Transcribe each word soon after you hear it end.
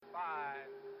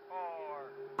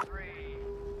Three,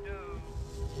 two,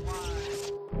 one.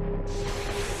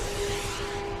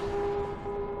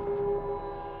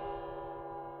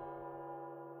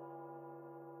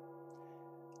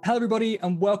 Hello, everybody,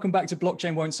 and welcome back to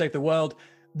Blockchain Won't Save the World.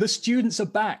 The students are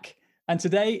back, and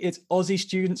today it's Aussie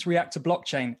Students React to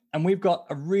Blockchain. And we've got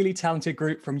a really talented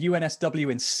group from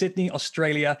UNSW in Sydney,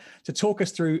 Australia, to talk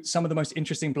us through some of the most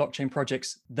interesting blockchain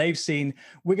projects they've seen.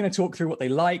 We're going to talk through what they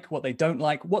like, what they don't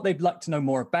like, what they'd like to know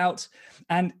more about.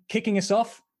 And kicking us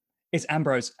off is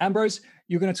Ambrose. Ambrose,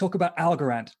 you're going to talk about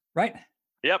Algorand, right?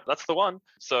 Yep, that's the one.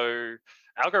 So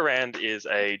Algorand is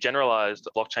a generalized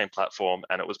blockchain platform,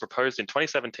 and it was proposed in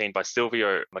 2017 by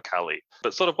Silvio Micali.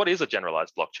 But sort of what is a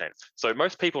generalized blockchain? So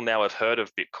most people now have heard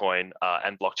of Bitcoin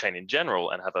and blockchain in general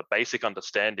and have a basic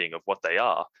understanding of what they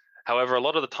are. However, a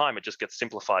lot of the time it just gets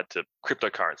simplified to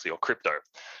cryptocurrency or crypto.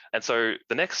 And so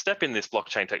the next step in this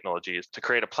blockchain technology is to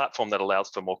create a platform that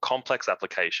allows for more complex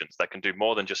applications that can do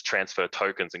more than just transfer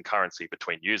tokens and currency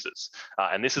between users.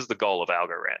 And this is the goal of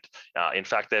Algorand. In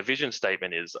fact, their vision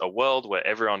statement is a world where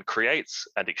everyone creates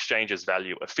and exchanges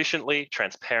value efficiently,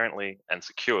 transparently, and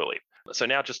securely. So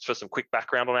now just for some quick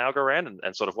background on Algorand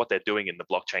and sort of what they're doing in the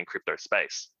blockchain crypto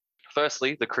space.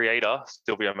 Firstly, the creator,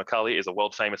 Silvio Micali, is a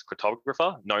world-famous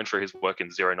cryptographer known for his work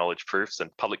in zero-knowledge proofs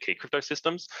and public key crypto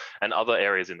systems and other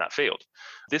areas in that field.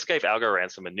 This gave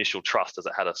Algorand some initial trust as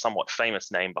it had a somewhat famous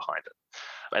name behind it.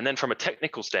 And then from a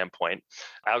technical standpoint,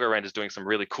 Algorand is doing some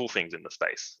really cool things in the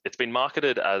space. It's been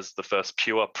marketed as the first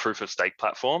pure proof-of-stake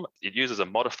platform. It uses a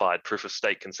modified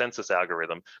proof-of-stake consensus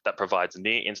algorithm that provides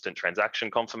near-instant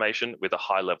transaction confirmation with a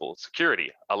high level of security,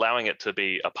 allowing it to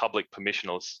be a public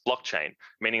permissionless blockchain,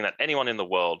 meaning that anyone in the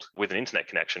world with an internet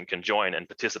connection can join and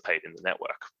participate in the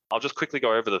network. I'll just quickly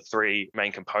go over the three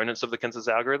main components of the consensus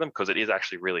algorithm because it is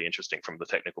actually really interesting from the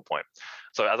technical point.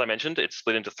 So as I mentioned, it's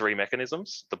split into three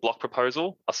mechanisms: the block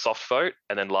proposal, a soft vote,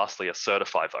 and then lastly, a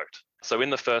certify vote. So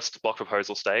in the first block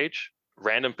proposal stage,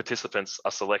 random participants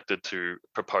are selected to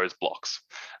propose blocks,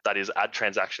 that is, add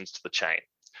transactions to the chain.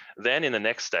 Then in the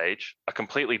next stage, a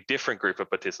completely different group of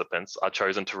participants are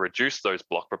chosen to reduce those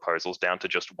block proposals down to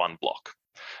just one block.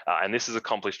 And this is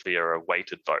accomplished via a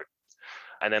weighted vote.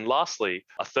 And then lastly,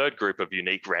 a third group of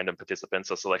unique random participants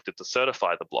are selected to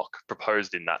certify the block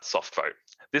proposed in that soft vote.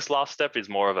 This last step is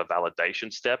more of a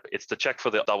validation step. It's to check for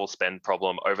the double spend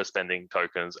problem, overspending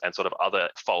tokens, and sort of other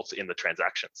faults in the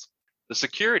transactions. The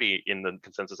security in the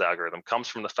consensus algorithm comes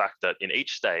from the fact that in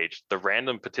each stage, the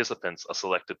random participants are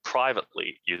selected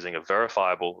privately using a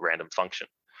verifiable random function.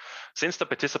 Since the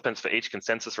participants for each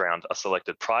consensus round are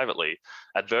selected privately,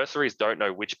 adversaries don't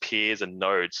know which peers and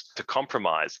nodes to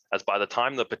compromise, as by the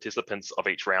time the participants of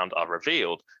each round are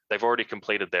revealed, they've already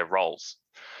completed their roles.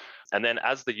 And then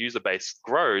as the user base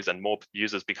grows and more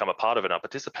users become a part of it and are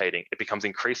participating, it becomes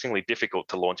increasingly difficult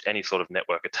to launch any sort of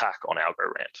network attack on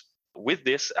Algorand. With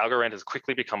this, Algorand has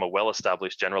quickly become a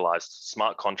well-established generalized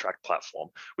smart contract platform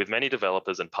with many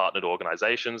developers and partnered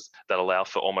organizations that allow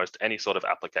for almost any sort of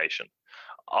application.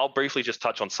 I'll briefly just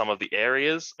touch on some of the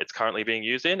areas it's currently being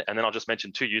used in, and then I'll just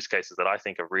mention two use cases that I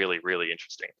think are really, really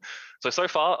interesting. So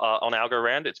far on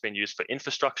Algorand, it's been used for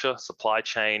infrastructure, supply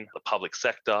chain, the public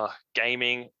sector,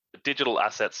 gaming, digital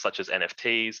assets such as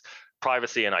NFTs,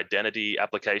 privacy and identity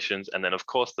applications, and then of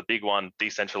course the big one,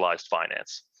 decentralized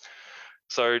finance.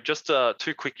 So just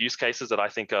two quick use cases that I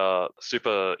think are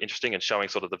super interesting and showing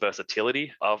sort of the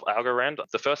versatility of Algorand.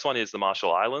 The first one is the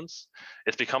Marshall Islands.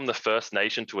 It's become the first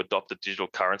nation to adopt a digital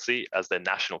currency as their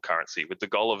national currency with the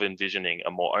goal of envisioning a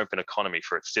more open economy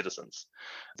for its citizens.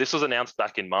 This was announced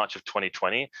back in March of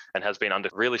 2020 and has been under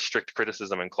really strict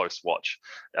criticism and close watch,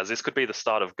 as this could be the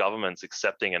start of governments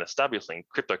accepting and establishing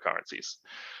cryptocurrencies.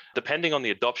 Depending on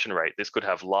the adoption rate, this could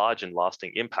have large and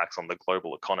lasting impacts on the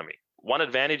global economy. One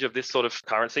advantage of this sort of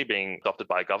currency being adopted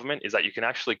by a government is that you can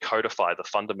actually codify the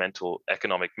fundamental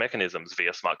economic mechanisms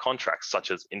via smart contracts, such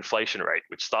as inflation rate,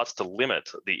 which starts to limit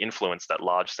the influence that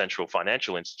large central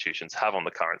financial institutions have on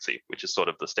the currency, which is sort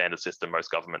of the standard system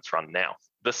most governments run now.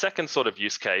 The second sort of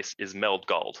use case is Meld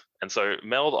Gold. And so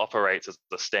Meld operates as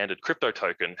the standard crypto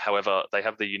token. However, they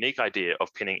have the unique idea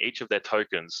of pinning each of their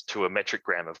tokens to a metric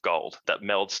gram of gold that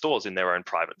Meld stores in their own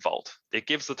private vault. It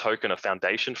gives the token a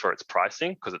foundation for its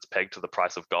pricing because it's pegged to the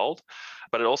price of gold,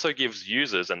 but it also gives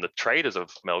users and the traders of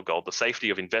Meld Gold the safety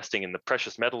of investing in the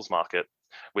precious metals market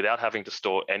without having to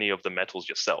store any of the metals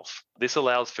yourself. This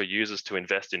allows for users to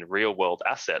invest in real world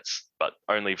assets, but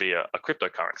only via a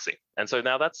cryptocurrency. And so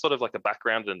now that's sort of like a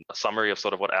background and a summary of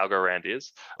sort of what Algorand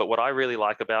is. But what I really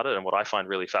like about it and what I find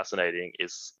really fascinating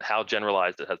is how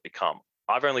generalized it has become.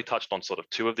 I've only touched on sort of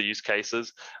 2 of the use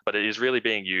cases, but it is really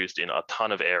being used in a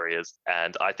ton of areas.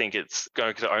 And I think it's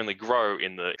going to only grow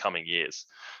in the coming years.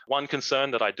 One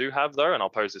concern that I do have, though, and I'll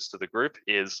pose this to the group,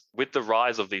 is with the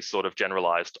rise of these sort of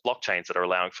generalized blockchains that are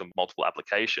allowing for multiple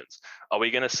applications, are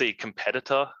we going to see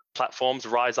competitor platforms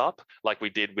rise up like we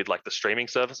did with like the streaming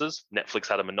services? Netflix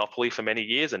had a monopoly for many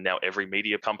years, and now every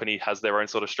media company has their own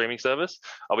sort of streaming service.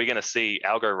 Are we going to see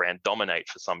Algorand dominate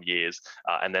for some years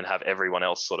and then have everyone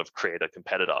else sort of create a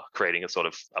competitor, creating a sort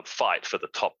of a fight for the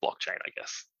top blockchain, I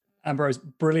guess? Ambrose,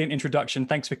 brilliant introduction.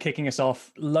 Thanks for kicking us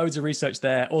off. Loads of research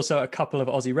there. Also, a couple of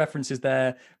Aussie references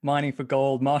there. Mining for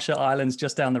gold, Marshall Islands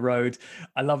just down the road.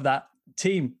 I love that.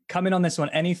 Team, come in on this one.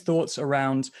 Any thoughts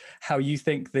around how you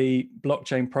think the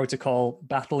blockchain protocol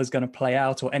battle is going to play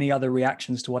out, or any other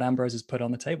reactions to what Ambrose has put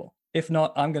on the table? If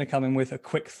not, I'm going to come in with a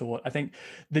quick thought. I think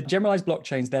the generalized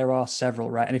blockchains, there are several,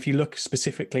 right? And if you look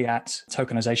specifically at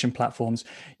tokenization platforms,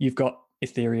 you've got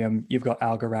Ethereum, you've got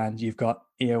Algorand, you've got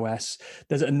EOS.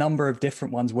 There's a number of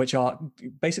different ones which are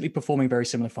basically performing very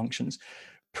similar functions.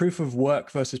 Proof of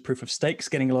work versus proof of stake is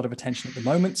getting a lot of attention at the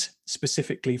moment,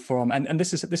 specifically from, and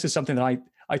this is something that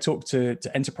I talk to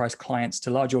enterprise clients,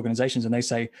 to large organizations, and they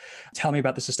say, tell me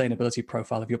about the sustainability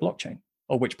profile of your blockchain,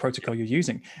 or which protocol you're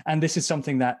using. And this is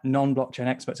something that non-blockchain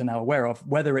experts are now aware of,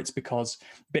 whether it's because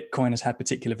Bitcoin has had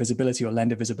particular visibility or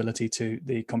lender visibility to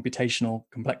the computational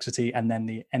complexity and then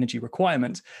the energy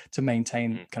requirement to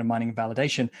maintain kind of mining and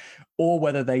validation, or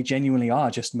whether they genuinely are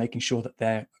just making sure that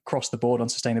they're across the board on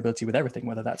sustainability with everything,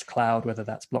 whether that's cloud, whether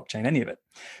that's blockchain, any of it.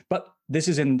 But this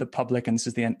is in the public and this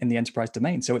is in the enterprise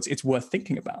domain. So it's worth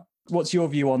thinking about. What's your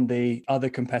view on the other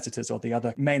competitors or the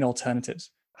other main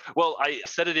alternatives? Well, I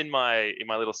said it in my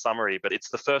little summary, but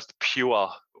it's the first pure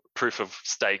proof of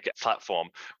stake platform,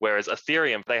 whereas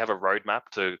Ethereum, they have a roadmap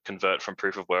to convert from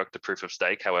proof of work to proof of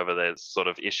stake. However, there's sort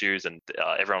of issues, and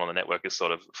everyone on the network is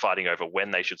sort of fighting over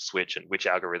when they should switch and which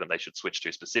algorithm they should switch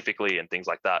to specifically and things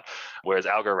like that. Whereas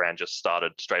Algorand just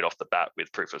started straight off the bat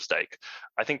with proof of stake.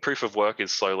 I think proof of work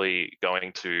is slowly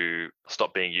going to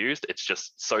stop being used. It's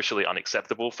just socially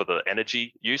unacceptable for the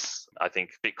energy use. I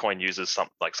think Bitcoin uses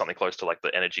something close to like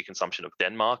the energy consumption of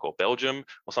Denmark or Belgium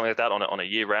or something like that on a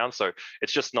year round. So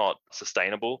it's just not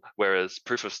sustainable, whereas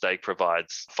proof of stake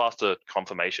provides faster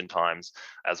confirmation times,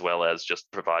 as well as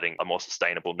just providing a more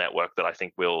sustainable network that I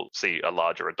think will see a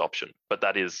larger adoption. But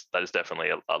that is definitely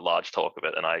a large talk of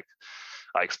it, and I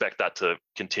expect that to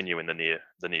continue in the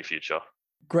near future.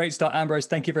 Great start, Ambrose.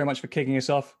 Thank you very much for kicking us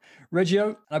off.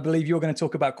 Reggio, I believe you're going to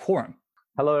talk about Quorum.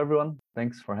 Hello, everyone.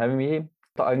 Thanks for having me here.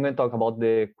 I'm going to talk about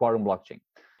the Quorum blockchain.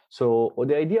 So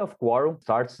the idea of Quorum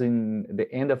starts in the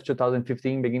end of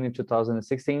 2015, beginning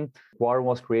 2016. Quorum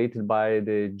was created by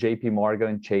the JP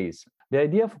Morgan Chase. The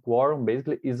idea of Quorum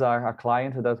basically is a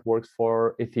client that works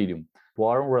for Ethereum.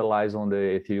 Quorum relies on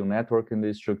the Ethereum network and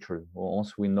the structure.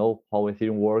 Once we know how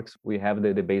Ethereum works, we have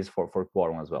the base for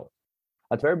Quorum as well.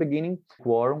 At the very beginning,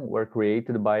 Quorum were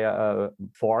created by a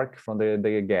fork from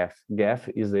the GEF. GEF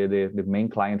is the main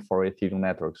client for Ethereum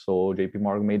network. So JP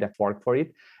Morgan made a fork for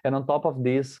it. And on top of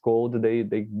this code, they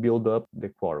build up the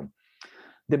Quorum.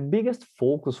 The biggest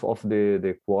focus of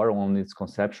the Quorum on its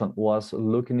conception was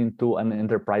looking into an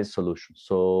enterprise solution.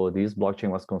 So this blockchain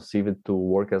was conceived to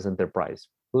work as enterprise.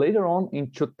 Later on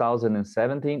in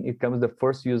 2017, it comes the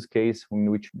first use case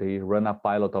in which they run a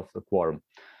pilot of the Quorum.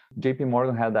 JP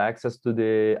Morgan had access to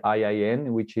the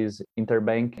IIN, which is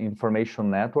Interbank Information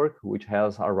Network, which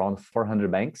has around 400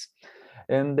 banks.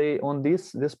 And on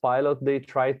this pilot, they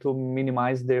try to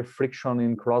minimize the friction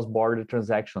in cross-border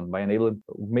transaction by enabling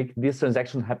make this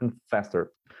transaction happen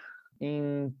faster.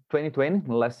 In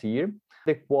 2020, last year,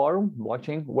 the Quorum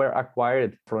blockchain were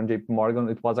acquired from JP Morgan.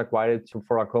 It was acquired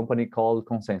for a company called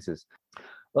ConsenSys.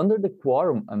 Under the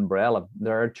Quorum umbrella,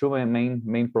 there are two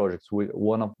main projects.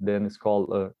 One of them is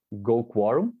called Go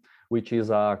Quorum, which is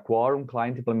a Quorum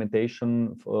client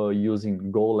implementation using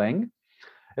Golang.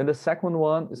 And the second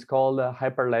one is called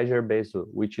Hyperledger Besu,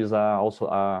 which is also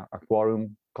a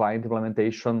Quorum client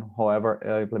implementation, however,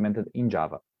 implemented in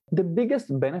Java. The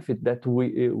biggest benefit that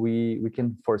we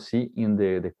can foresee in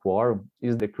the Quorum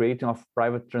is the creating of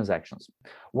private transactions.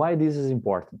 Why this is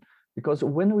important? Because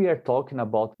when we are talking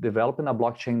about developing a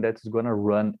blockchain that is going to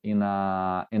run in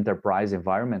an enterprise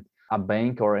environment, a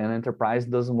bank or an enterprise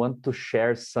doesn't want to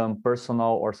share some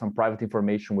personal or some private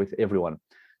information with everyone.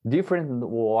 Different than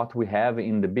what we have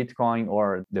in the Bitcoin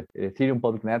or the Ethereum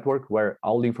public network, where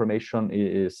all the information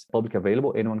is publicly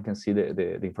available, anyone can see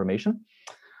the information.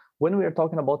 When we are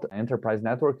talking about enterprise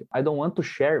network, I don't want to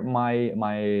share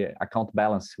my account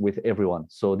balance with everyone.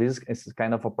 So this is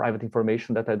kind of a private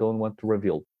information that I don't want to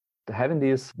reveal. Having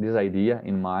this idea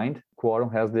in mind,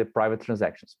 Quorum has the private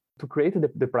transactions. To create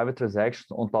the private transactions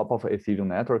on top of Ethereum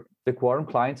network, the Quorum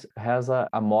client has a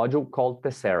module called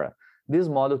Tessera. This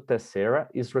module, Tessera,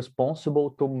 is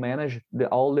responsible to manage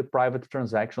all the private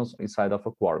transactions inside of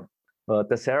a Quorum.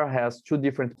 Tessera has two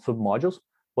different submodules.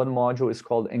 One module is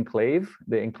called Enclave.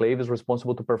 The Enclave is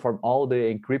responsible to perform all the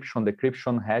encryption,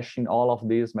 decryption, hashing, all of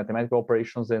these mathematical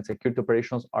operations and security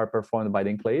operations are performed by the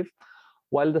Enclave.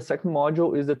 While the second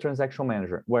module is the Transaction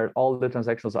Manager, where all the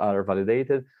transactions are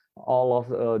validated, all of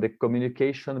the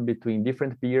communication between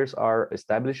different peers are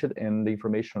established and the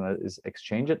information is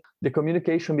exchanged. The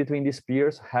communication between these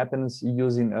peers happens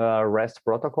using a REST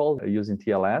protocol, using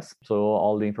TLS, so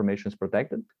all the information is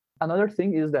protected. Another thing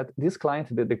is that this client,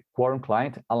 the Quorum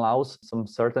client, allows some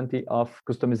certainty of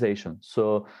customization.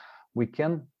 So we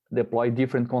can deploy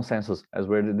different consensus, as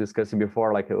we were discussing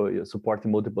before, like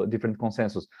supporting multiple different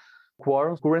consensus.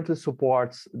 Quorum currently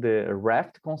supports the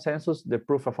Raft consensus, the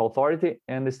Proof of Authority,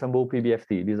 and the Istanbul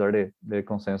PBFT. These are the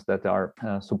consensus that are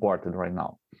supported right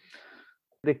now.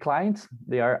 The clients,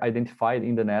 they are identified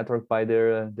in the network by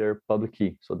their public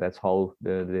key. So that's how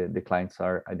the clients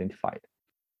are identified.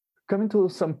 Coming to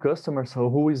some customers, so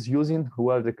who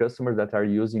are the customers that are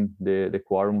using the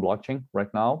Quorum blockchain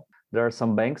right now? There are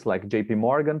some banks like JP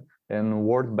Morgan and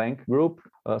World Bank Group,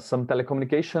 some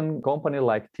telecommunication company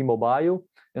like T-Mobile,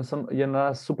 and some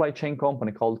supply chain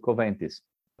company called Coventis.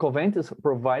 Coventis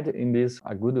provided in this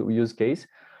a good use case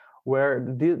where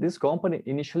this company,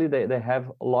 initially they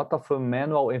have a lot of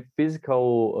manual and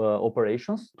physical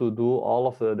operations to do all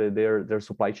of their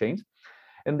supply chains.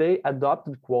 And they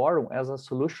adopted Quorum as a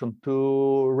solution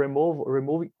to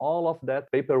removing all of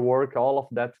that paperwork, all of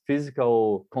that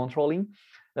physical controlling.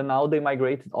 And now they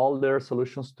migrated all their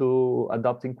solutions to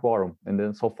adopting Quorum. And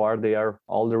then so far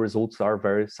all the results are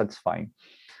very satisfying.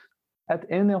 At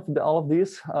the end of all of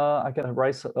this, I can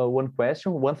raise one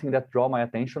question. One thing that draw my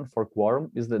attention for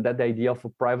Quorum is that the idea of a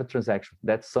private transaction.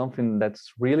 That's something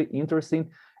that's really interesting.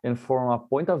 And from a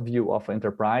point of view of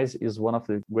enterprise is one of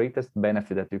the greatest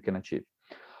benefits that you can achieve.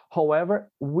 However,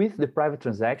 with the private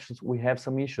transactions, we have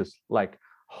some issues like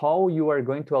how you are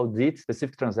going to audit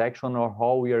specific transaction or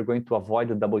how we are going to avoid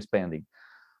the double spending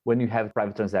when you have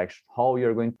private transaction, how you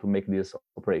are going to make these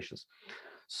operations.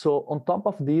 So on top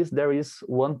of this, there is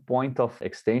one point of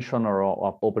extension or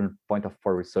open point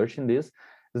for research in this,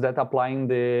 is that applying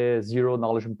the zero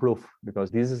knowledge proof,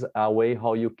 because this is a way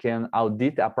how you can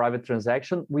audit a private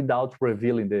transaction without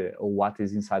revealing what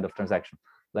is inside of transaction.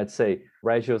 Let's say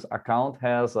Regio's account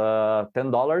has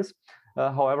 $10.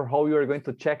 However, how you are going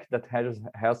to check that Regio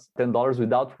has $10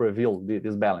 without reveal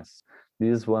this balance?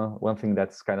 This is one thing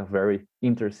that's kind of very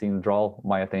interesting, draw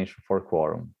my attention for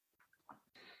Quorum.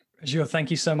 Regio, thank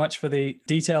you so much for the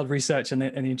detailed research and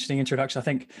the interesting introduction. I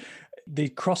think the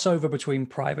crossover between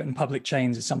private and public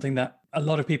chains is something that a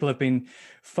lot of people have been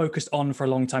focused on for a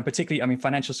long time, particularly, I mean,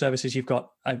 financial services, you've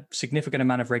got a significant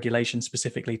amount of regulation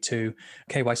specifically to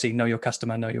KYC, know your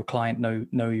customer, know your client,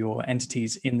 know your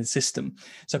entities in the system.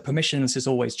 So permissions is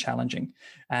always challenging.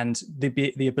 And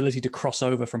the ability to cross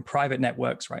over from private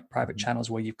networks, right, private channels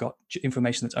where you've got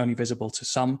information that's only visible to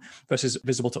some versus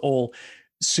visible to all,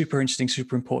 super interesting,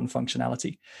 super important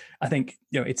functionality. I think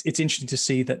it's interesting to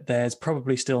see that there's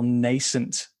probably still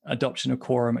nascent adoption of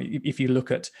Quorum. If you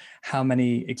look at how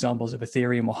many examples of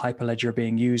Ethereum or Hyperledger are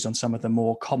being used on some of the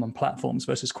more common platforms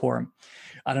versus Quorum,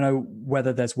 I don't know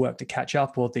whether there's work to catch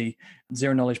up or the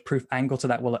zero knowledge proof angle to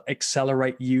that will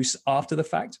accelerate use after the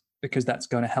fact, because that's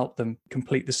going to help them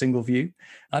complete the single view.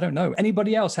 I don't know.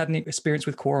 Anybody else had any experience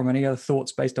with Quorum? Any other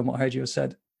thoughts based on what Regio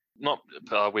said? Not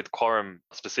with Quorum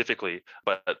specifically,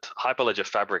 but Hyperledger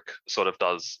Fabric sort of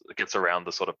gets around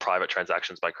the sort of private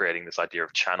transactions by creating this idea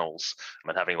of channels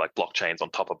and having like blockchains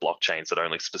on top of blockchains that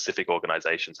only specific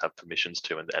organizations have permissions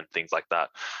to and things like that.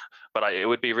 But it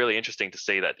would be really interesting to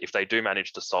see that if they do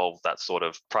manage to solve that sort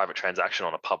of private transaction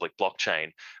on a public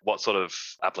blockchain, what sort of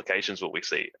applications will we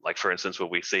see? Like, for instance, will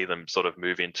we see them sort of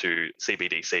move into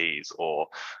CBDCs or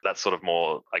that sort of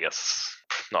more, I guess,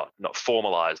 not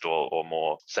formalized or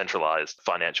more centralized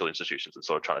financial institutions and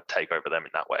sort of trying to take over them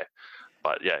in that way?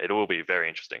 But yeah, it will be very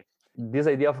interesting. This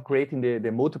idea of creating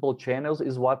the multiple channels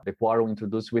is what the Quorum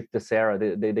introduced with Tessera.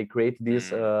 They create this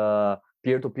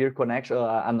peer-to-peer connection,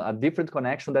 a different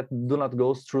connection that do not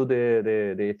go through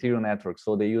the Ethereum network.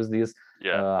 So they use this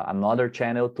another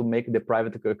channel to make the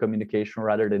private communication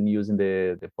rather than using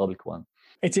the public one.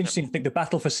 It's interesting to think the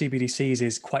battle for CBDCs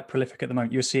is quite prolific at the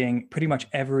moment. You're seeing pretty much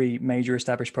every major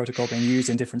established protocol being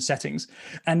used in different settings.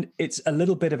 And it's a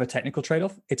little bit of a technical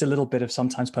trade-off. It's a little bit of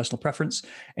sometimes personal preference.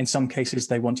 In some cases,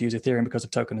 they want to use Ethereum because of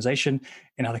tokenization.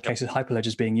 In other cases, Hyperledger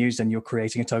is being used and you're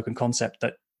creating a token concept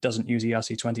that doesn't use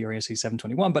ERC20 or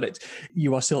ERC721, but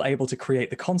you are still able to create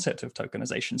the concept of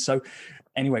tokenization. So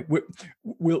anyway,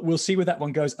 we'll see where that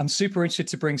one goes. I'm super interested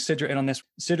to bring Sidra in on this.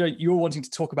 Sidra, you're wanting to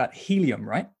talk about Helium,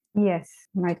 right? Yes,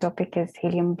 my topic is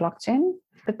Helium blockchain.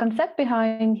 The concept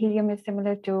behind Helium is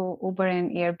similar to Uber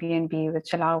and Airbnb,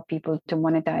 which allow people to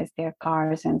monetize their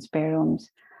cars and spare rooms.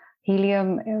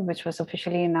 Helium, which was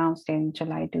officially announced in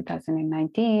July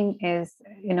 2019, is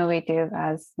innovative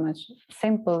as much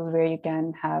simple, where you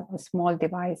can have a small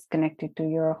device connected to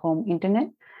your home internet.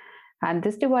 And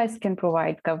this device can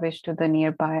provide coverage to the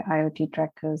nearby IoT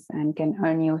trackers and can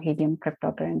earn you Helium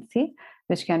cryptocurrency,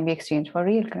 which can be exchanged for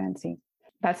real currency.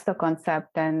 That's the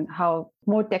concept, and how,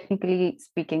 more technically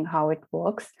speaking, how it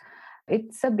works.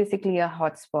 It's basically a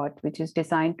hotspot, which is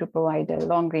designed to provide a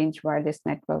long-range wireless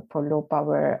network for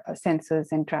low-power sensors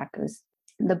and trackers.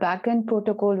 The backend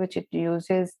protocol which it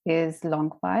uses is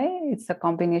LongFi. It's a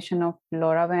combination of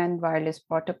LoRaWAN wireless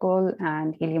protocol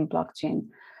and Helium blockchain,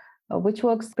 which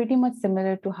works pretty much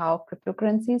similar to how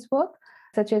cryptocurrencies work,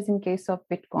 such as in case of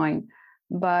Bitcoin.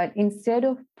 But instead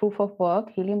of proof of work,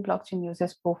 Helium blockchain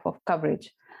uses proof of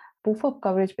coverage. Proof of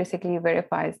coverage basically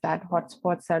verifies that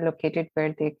hotspots are located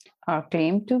where they are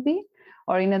claimed to be,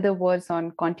 or in other words,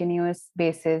 on continuous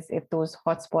basis, if those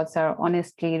hotspots are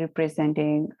honestly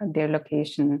representing their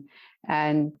location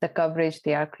and the coverage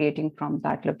they are creating from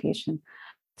that location.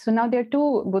 So now there are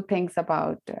two good things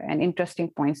about and interesting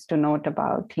points to note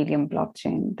about Helium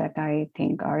blockchain that I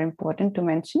think are important to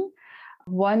mention.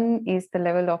 One is the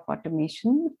level of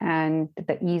automation and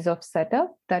the ease of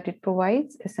setup that it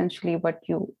provides. Essentially, what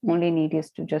you only need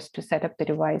is to set up the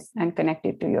device and connect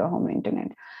it to your home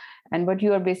internet. And what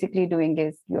you are basically doing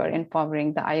is you are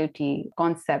empowering the IoT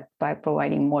concept by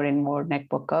providing more and more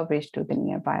network coverage to the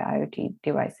nearby IoT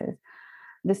devices.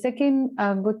 The second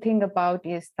good thing about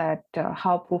is that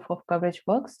how proof of coverage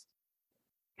works.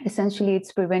 Essentially,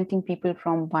 it's preventing people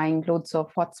from buying loads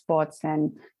of hotspots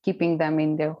and keeping them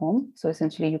in their home. So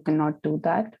essentially, you cannot do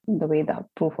that in the way that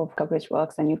proof of coverage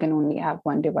works, and you can only have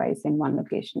one device in one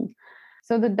location.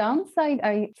 So the downside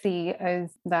I see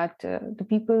is that the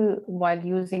people, while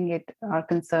using it, are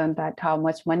concerned that how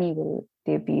much money will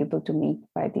they be able to make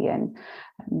by the end,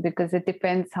 because it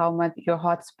depends how much your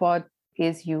hotspot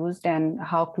is used and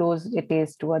how close it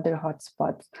is to other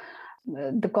hotspots.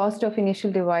 The cost of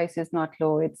initial device is not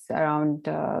low. It's around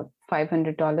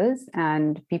 $500,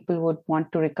 and people would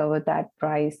want to recover that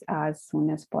price as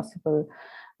soon as possible.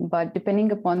 But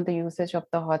depending upon the usage of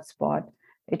the hotspot,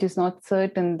 it is not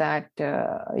certain that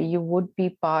you would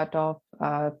be part of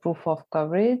proof of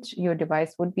coverage. Your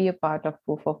device would be a part of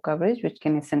proof of coverage, which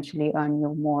can essentially earn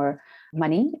you more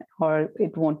money, or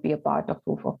it won't be a part of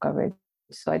proof of coverage.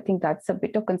 So I think that's a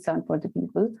bit of concern for the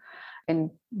people.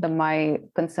 And my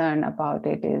concern about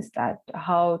it is that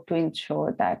how to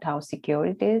ensure that how secure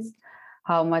it is,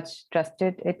 how much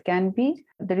trusted it can be.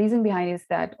 The reason behind is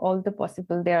that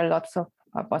there are lots of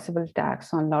possible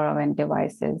attacks on LoRaWAN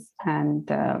devices. And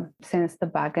since the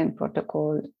backend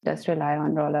protocol does rely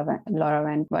on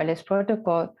LoRaWAN wireless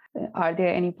protocol, are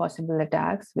there any possible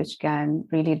attacks which can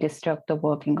really disrupt the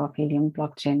working of Helium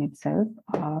blockchain itself?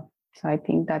 So I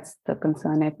think that's the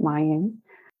concern at my end.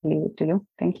 Leave it to you.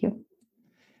 Thank you.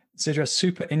 Sidra,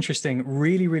 super interesting.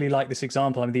 Really, really like this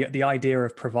example. I mean, the idea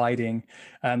of providing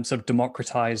sort of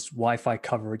democratized Wi-Fi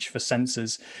coverage for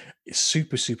sensors is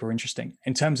super, super interesting.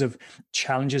 In terms of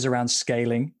challenges around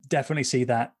scaling, definitely see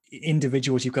that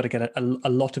individuals, you've got to get a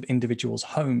lot of individuals'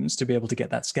 homes to be able to get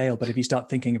that scale. But if you start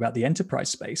thinking about the enterprise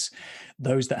space,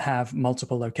 those that have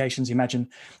multiple locations, imagine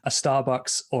a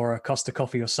Starbucks or a Costa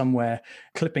Coffee or somewhere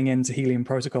clipping into Helium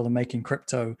protocol and making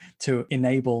crypto to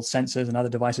enable sensors and other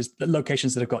devices,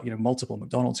 locations that have got, multiple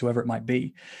McDonald's, whoever it might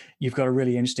be. You've got a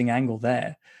really interesting angle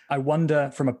there. I wonder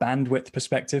from a bandwidth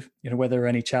perspective, whether there are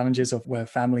any challenges of where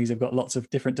families have got lots of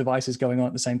different devices going on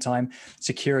at the same time.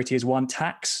 Security is one.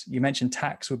 Tax, you mentioned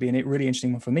tax would be a really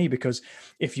interesting one for me, because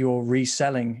if you're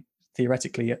reselling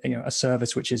theoretically, a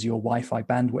service which is your Wi-Fi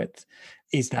bandwidth,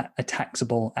 is that a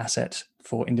taxable asset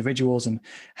for individuals? And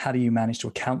how do you manage to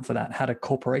account for that? How do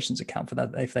corporations account for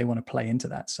that if they want to play into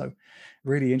that? So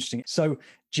really interesting. So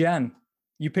Jan,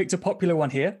 you picked a popular one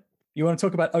here. You want to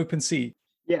talk about OpenSea?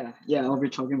 Yeah, I'll be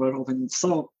talking about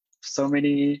OpenSea. So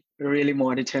many really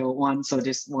more detailed ones. So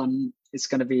this one is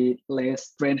going to be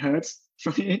less brain hurts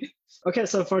for me. Okay,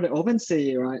 so for the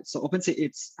OpenSea, right? So OpenSea,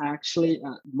 it's actually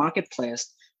a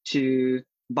marketplace to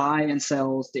buy and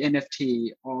sell the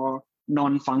NFT or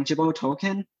non-fungible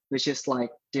token, which is like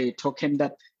the token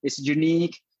that is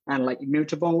unique and like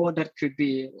immutable. That could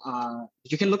be,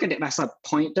 you can look at it as a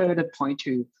pointer that point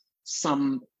to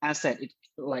some asset.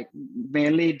 like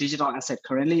mainly digital asset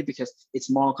currently because it's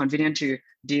more convenient to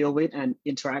deal with and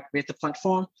interact with the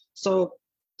platform. So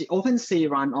the OpenSea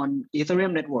run on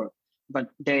Ethereum network, but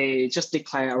they just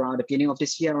declare around the beginning of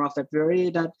this year, around February,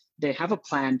 that they have a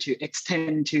plan to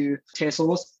extend to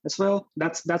Tezos as well.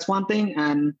 That's one thing.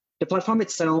 And the platform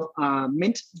itself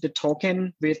mint the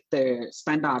token with the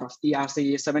standard of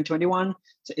ERC 721.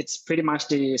 So it's pretty much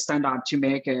the standard to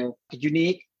make a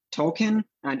unique token,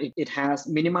 and it has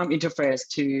minimum interface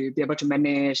to be able to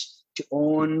manage, to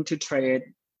own, to trade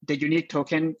the unique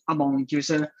token among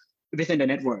users within the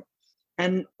network.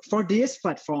 And for this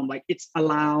platform, like it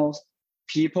allows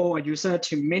people or user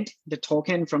to mint the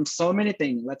token from so many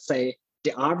things. Let's say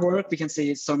the artwork, we can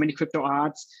see so many crypto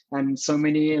arts and so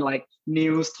many like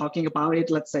news talking about it.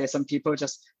 Let's say some people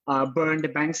just burn the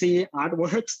Banksy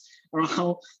artworks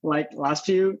around like last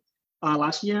year.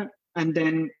 And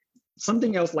then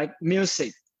something else like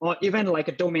music, or even like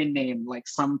a domain name, like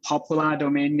some popular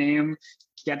domain name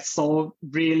gets sold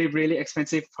really, really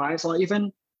expensive price, or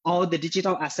even all the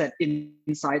digital asset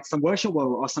inside some virtual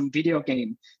world or some video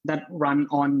game that run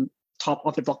on top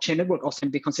of the blockchain network also can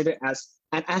be considered as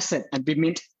an asset and be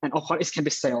mint, and of course it can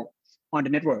be sold on the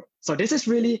network. So this is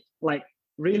really like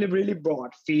really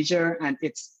broad feature, and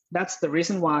that's the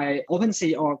reason why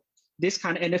OpenSea or this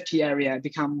kind of NFT area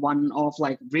become one of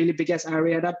like really biggest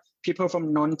area that people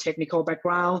from non-technical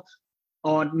background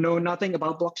or know nothing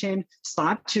about blockchain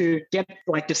start to get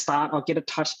like the start or get a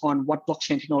touch on what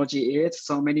blockchain technology is.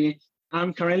 So many,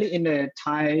 I'm currently in the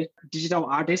Thai digital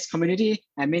artist community,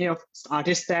 and many of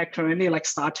artists there currently like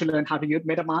start to learn how to use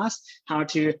MetaMask, how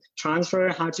to transfer,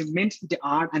 how to mint the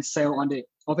art and sell on the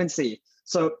OpenSea.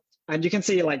 So, and you can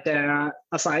see like there,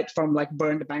 aside from like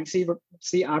burn the Banksy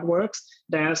artworks,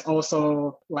 there's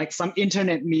also like some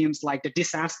internet memes like the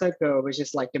disaster girl, which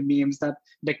is like the memes that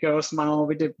the girl smile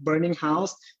with the burning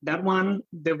house. That one,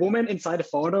 the woman inside the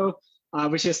photo,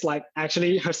 which is like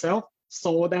actually herself,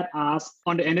 sold that art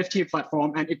on the NFT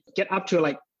platform, and it get up to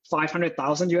like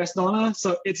 500,000 US dollars.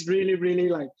 So it's really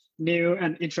like new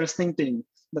and interesting thing.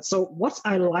 But so what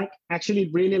I actually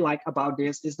really like about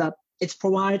this is that it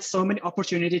provides so many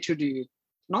opportunity to do,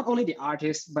 not only the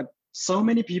artists, but so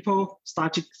many people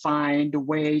start to find a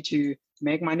way to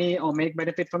make money or make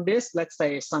benefit from this. Let's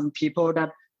say some people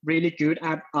that really good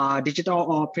at digital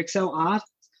or pixel art.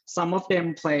 Some of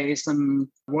them play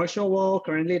some virtual world.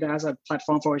 Currently, there's a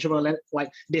platform for virtual world like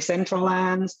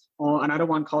Decentraland, or another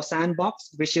one called Sandbox,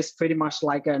 which is pretty much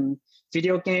like a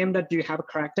video game that you have a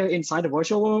character inside the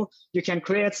virtual world. You can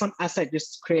create some asset,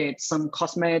 just create some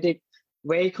cosmetic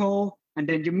vehicle, and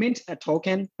then you mint a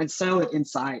token and sell it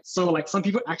inside. So like some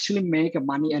people actually make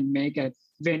money and make a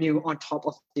venue on top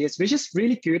of this, which is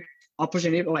really good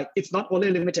opportunity. Like it's not only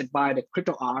limited by the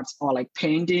crypto arts or like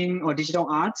painting or digital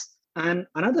arts. And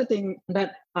another thing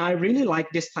that I really like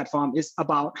this platform is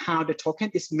about how the token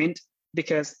is mint,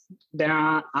 because there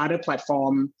are other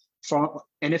platforms for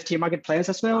NFT marketplace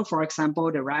as well. For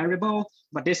example, the Rarible.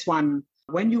 But this one,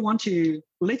 when you want to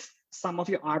list some of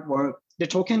your artwork, the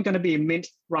token going to be mint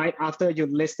right after you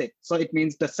list it. So it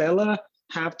means the seller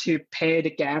have to pay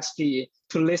the gas fee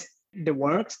to list the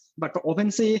works. But for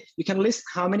OpenSea, you can list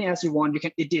how many as you want. You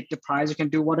can edit the price. You can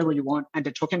do whatever you want. And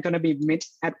the token going to be mint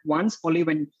at once, only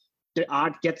when the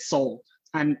art gets sold.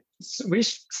 And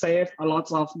which save a lot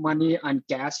of money on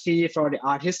gas fee for the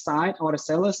artist side or the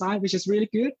seller side, which is really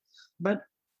good. But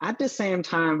at the same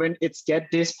time, when it's get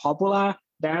this popular,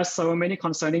 there are so many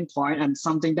concerning points, and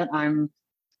something that I'm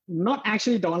not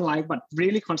actually don't like, but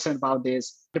really concerned about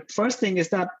this. The first thing is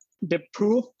that the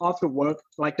proof of the work,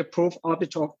 like the proof of the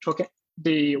token,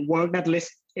 the work that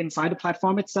lists inside the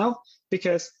platform itself,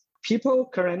 because people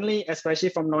currently, especially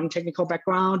from non-technical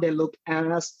background, they look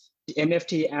at the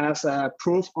NFT as a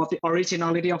proof of the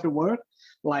originality of the work.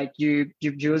 Like you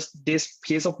use this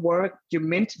piece of work, you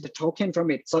mint the token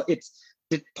from it. So it's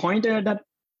the pointer that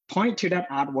point to that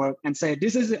artwork and say,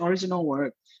 this is the original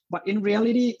work. But in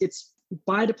reality, it's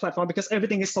by the platform, because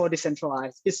everything is so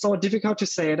decentralized. It's so difficult to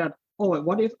say that, oh,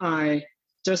 what if I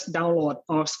just download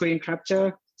or screen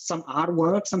capture some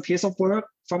artwork, some piece of work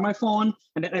from my phone,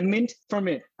 and then I mint from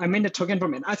it. I mint the token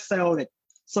from it. I sell it.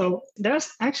 So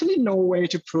there's actually no way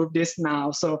to prove this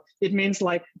now. So it means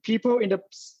like people in the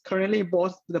currently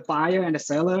both the buyer and the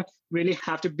seller really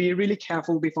have to be really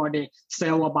careful before they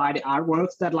sell or buy the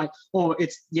artworks, that like, oh,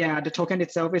 the token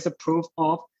itself is a proof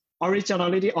of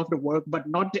originality of the work, but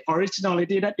not the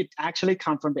originality that it actually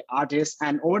comes from the artist.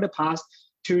 And over the past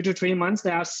 2 to 3 months,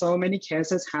 there are so many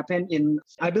cases happen in,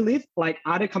 I believe, like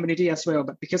other community as well.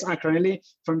 But because I'm currently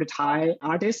from the Thai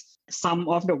artists, some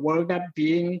of the work that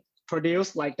being produce,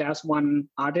 like there's one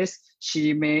artist,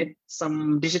 she made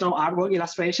some digital artwork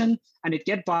illustration and it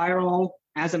get viral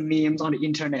as a memes on the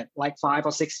internet like 5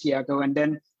 or 6 years ago. And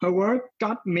then her work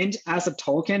got mint as a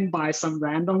token by some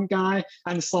random guy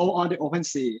and sold on the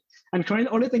OpenSea. And currently,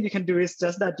 the only thing you can do is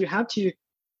just that you have to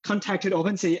contact with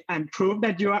OpenSea and prove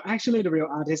that you are actually the real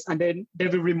artist, and then they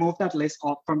will remove that list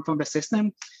off from the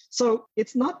system. So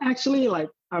it's not actually like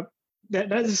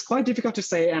that is quite difficult to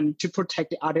say and to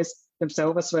protect the artists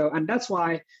themselves as well. And that's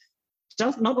why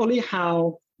just not only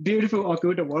how beautiful or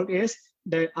good the work is,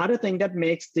 the other thing that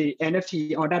makes the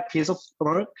NFT or that piece of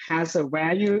work has a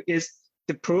value is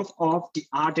the proof of the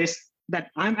artist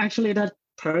that I'm actually that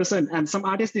person. And some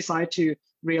artists decide to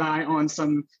rely on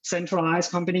some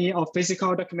centralized company or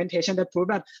physical documentation that prove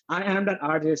that I am that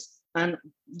artist. And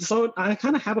so I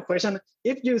kind of have a question,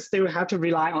 if you still have to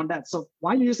rely on that, so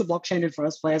why use the blockchain in the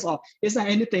first place? Or is there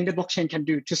anything that blockchain can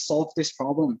do to solve this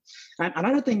problem? And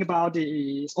another thing about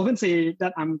the OpenSea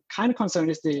that I'm kind of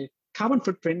concerned is the carbon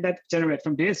footprint that generates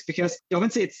from this, because the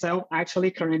OpenSea itself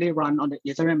actually currently run on the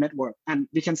Ethereum network. And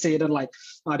we can see that like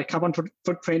the carbon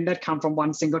footprint that come from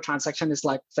one single transaction is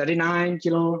like 39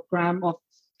 kilogram of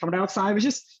carbon dioxide, which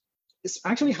is it's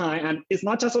actually high. And it's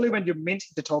not just only when you mint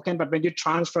the token, but when you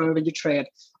transfer, when you trade,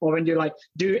 or when you like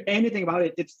do anything about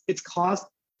it, it's cost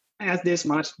as this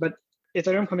much. But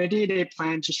Ethereum community, they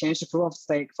plan to change the proof of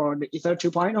stake for the Ether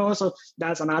 2.0. So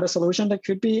that's another solution that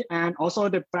could be. And also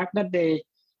the fact that they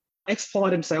explore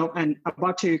themselves and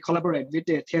about to collaborate with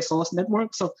the Tezos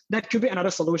network. So that could be another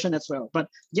solution as well. But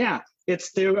yeah, it's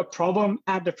still a problem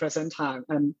at the present time.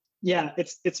 And yeah,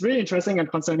 it's really interesting and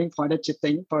concerning point that you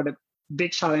think for the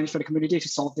big challenge for the community to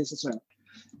solve this as well.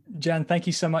 Jan, thank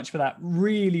you so much for that.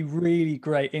 Really, really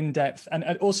great in-depth. And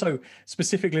also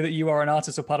specifically that you are an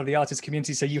artist or part of the artist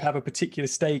community, so you have a particular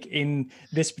stake in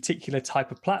this particular type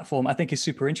of platform, I think is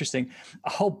super interesting. A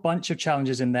whole bunch of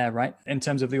challenges in there, right? In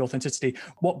terms of the authenticity.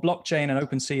 What blockchain and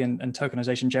OpenSea and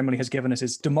tokenization generally has given us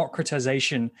is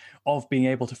democratization of being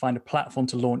able to find a platform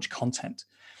to launch content.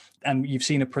 And you've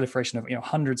seen a proliferation of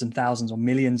hundreds and thousands or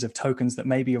millions of tokens that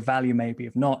may be of value, maybe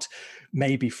of not,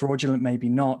 maybe fraudulent, maybe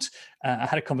not. I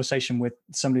had a conversation with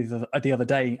somebody the other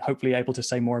day, hopefully able to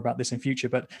say more about this in future,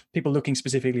 but people looking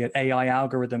specifically at AI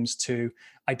algorithms to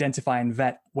identify and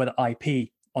vet whether IP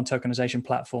on tokenization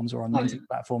platforms or on minting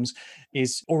platforms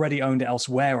is already owned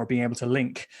elsewhere, or being able to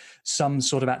link some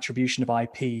sort of attribution of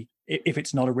IP if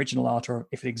it's not original art or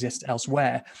if it exists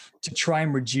elsewhere, to try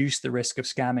and reduce the risk of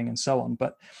scamming and so on.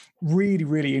 But really,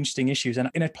 really interesting issues. And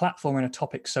in a platform and a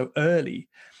topic so early,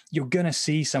 you're going to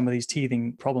see some of these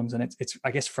teething problems. And it's,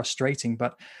 I guess, frustrating.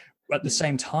 But at the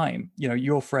same time,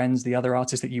 your friends, the other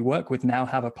artists that you work with now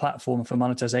have a platform for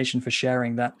monetization, for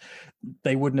sharing that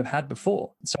they wouldn't have had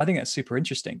before. So I think that's super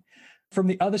interesting. From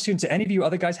the other students, do any of you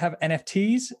other guys have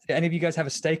NFTs? Do any of you guys have a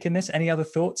stake in this? Any other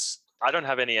thoughts? I don't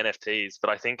have any NFTs, but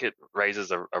I think it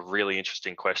raises a really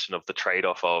interesting question of the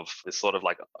trade-off of this sort of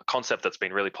like a concept that's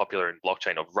been really popular in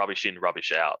blockchain of rubbish in,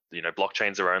 rubbish out.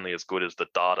 Blockchains are only as good as the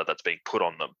data that's being put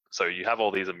on them. So you have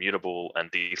all these immutable and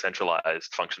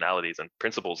decentralized functionalities and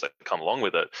principles that come along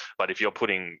with it. But if you're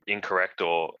putting incorrect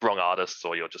or wrong artists,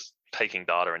 or you're just taking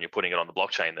data and you're putting it on the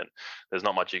blockchain, then there's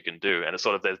not much you can do. And it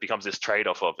sort of there becomes this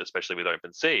trade-off of, especially with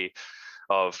OpenSea,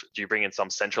 of do you bring in some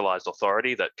centralized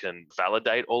authority that can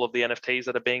validate all of the NFTs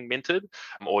that are being minted?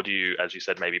 Or do you, as you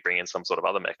said, maybe bring in some sort of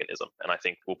other mechanism? And I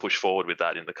think we'll push forward with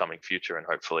that in the coming future and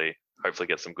hopefully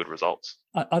get some good results.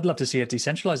 I'd love to see a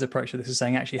decentralized approach to this, is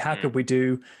saying, actually, how could we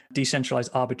do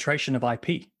decentralized arbitration of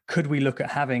IP? Could we look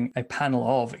at having a panel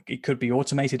of, it could be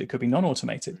automated, it could be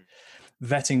non-automated,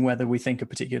 vetting whether we think a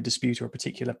particular dispute or a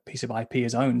particular piece of IP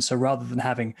is owned. So rather than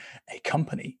having a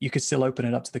company, you could still open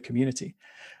it up to the community.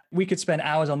 We could spend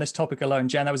hours on this topic alone.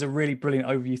 Jan, that was a really brilliant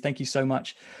overview. Thank you so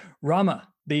much. Rama,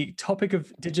 the topic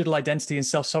of digital identity and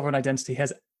self-sovereign identity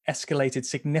has escalated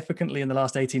significantly in the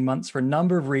last 18 months for a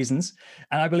number of reasons.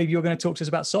 And I believe you're going to talk to us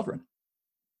about sovereign.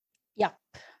 Yeah.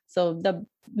 So the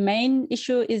main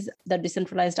issue is the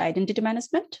decentralized identity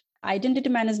management. Identity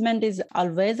management is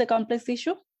always a complex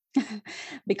issue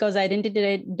because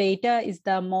identity data is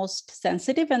the most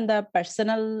sensitive and the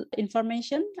personal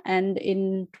information. And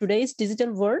in today's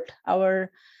digital world,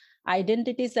 our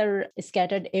identities are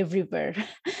scattered everywhere.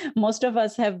 Most of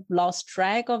us have lost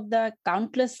track of the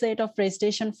countless set of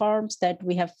registration forms that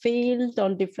we have filled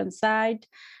on different sites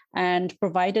and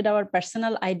provided our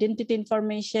personal identity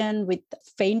information with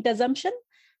faint assumption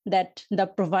that the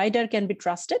provider can be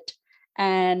trusted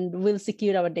and will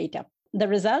secure our data. The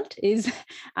result is,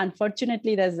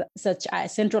 unfortunately, there's such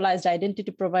centralized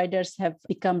identity providers have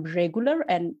become regular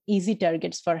and easy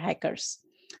targets for hackers.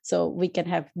 So we can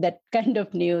have that kind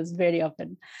of news very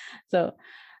often. So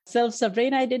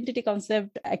self-sovereign identity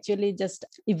concept actually just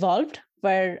evolved,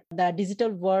 where the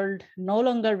digital world no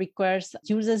longer requires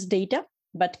users' data,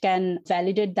 but can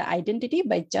validate the identity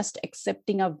by just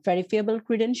accepting a verifiable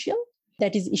credential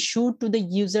that is issued to the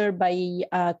user by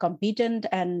competent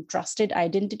and trusted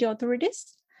identity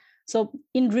authorities. So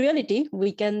in reality,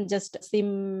 we can just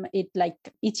sim it like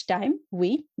each time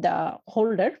we, the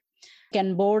holder,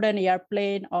 can board an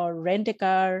airplane or rent a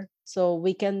car. So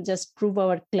we can just prove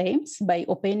our claims by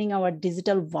opening our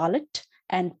digital wallet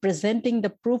and presenting the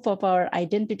proof of our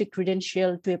identity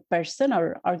credential to a person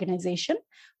or organization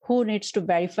who needs to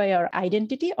verify our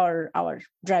identity or our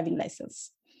driving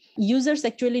license. Users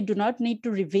actually do not need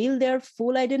to reveal their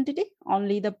full identity.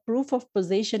 Only the proof of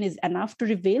possession is enough to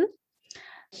reveal.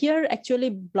 Here,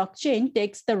 actually, blockchain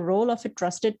takes the role of a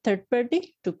trusted third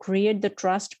party to create the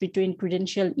trust between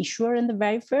credential issuer and the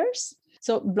verifiers.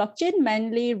 So blockchain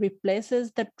mainly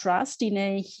replaces the trust in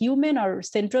a human or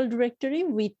central directory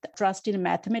with trust in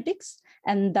mathematics,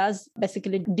 and thus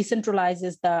basically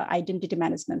decentralizes the identity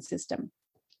management system.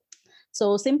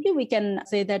 So simply we can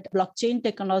say that blockchain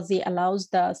technology allows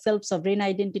the self-sovereign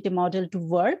identity model to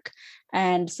work,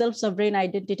 and self-sovereign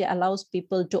identity allows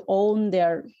people to own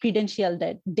their credential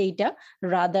data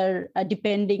rather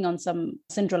depending on some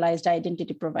centralized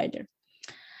identity provider.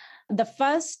 The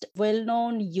first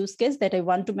well-known use case that I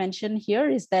want to mention here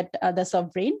is that the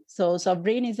Sovereign. So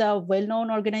Sovereign is a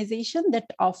well-known organization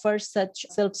that offers such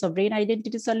self-sovereign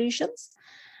identity solutions.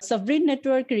 Sovereign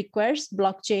network requires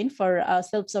blockchain for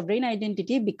self-sovereign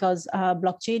identity because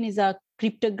blockchain is a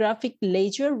cryptographic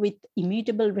ledger with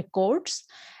immutable records.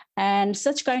 And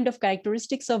such kind of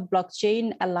characteristics of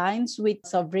blockchain aligns with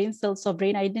sovereign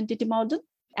self-sovereign identity model.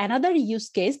 Another use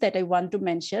case that I want to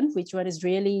mention, which one is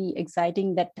really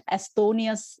exciting, that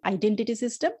Estonia's identity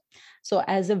system. So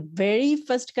as a very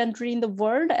first country in the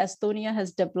world, Estonia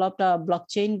has developed a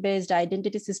blockchain-based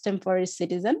identity system for its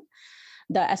citizen.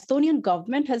 The Estonian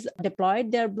government has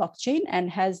deployed their blockchain and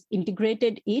has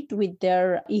integrated it with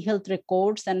their e-health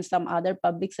records and some other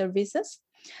public services.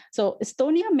 So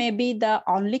Estonia may be the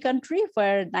only country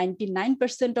where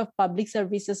 99% of public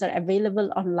services are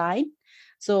available online.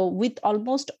 So with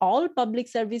almost all public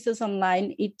services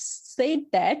online, it's said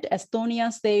that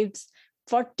Estonia saves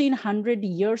 1,400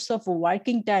 years of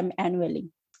working time annually,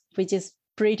 which is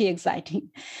pretty exciting.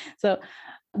 So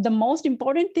the most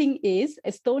important thing is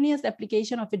Estonia's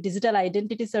application of a digital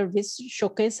identity service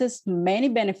showcases many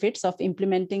benefits of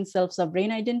implementing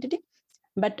self-sovereign identity.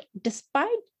 But despite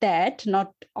that,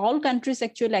 not all countries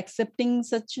actually accepting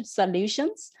such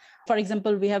solutions. For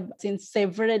example, we have seen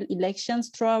several elections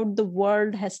throughout the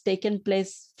world has taken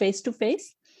place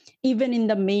face-to-face, even in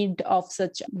the mid of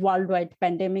such worldwide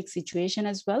pandemic situation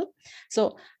as well.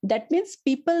 So that means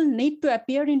people need to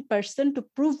appear in person to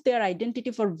prove their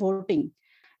identity for voting.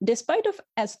 Despite of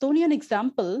Estonian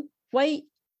example, why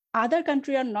other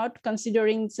countries are not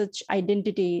considering such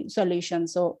identity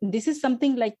solutions? So this is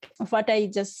something like what I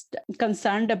just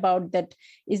concerned about, that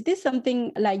is this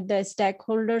something like the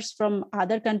stakeholders from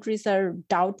other countries are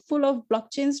doubtful of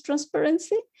blockchain's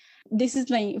transparency? This is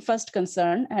my first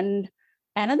concern. And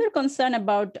another concern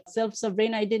about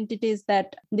self-sovereign identity is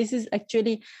that this is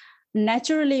actually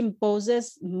naturally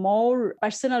imposes more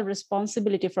personal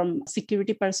responsibility from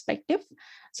security perspective.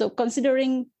 So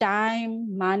considering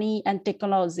time, money, and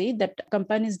technology that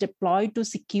companies deploy to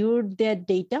secure their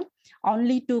data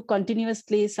only to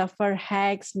continuously suffer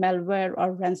hacks, malware,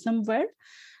 or ransomware.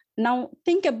 Now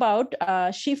think about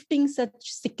shifting such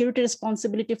security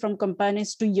responsibility from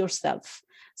companies to yourself.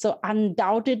 So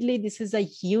undoubtedly, this is a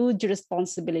huge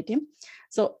responsibility.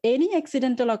 So any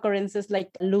accidental occurrences like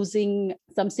losing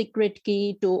some secret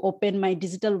key to open my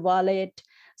digital wallet,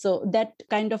 so that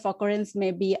kind of occurrence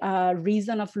may be a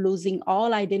reason of losing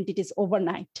all identities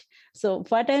overnight. So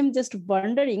what I'm just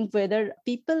wondering whether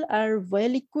people are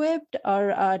well equipped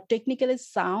or technically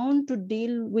sound to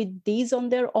deal with these on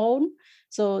their own.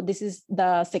 So this is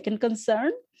the second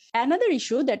concern. Another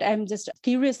issue that I'm just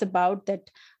curious about, that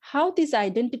how this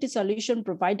identity solution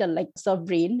provider like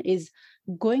Sovereign is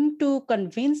going to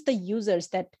convince the users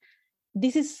that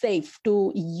this is safe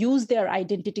to use their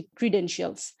identity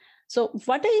credentials. So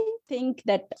what I think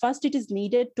that first it is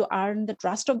needed to earn the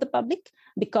trust of the public,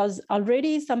 because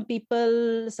already some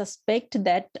people suspect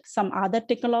that some other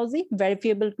technology,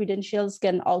 verifiable credentials,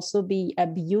 can also be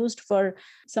abused for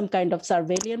some kind of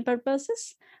surveillance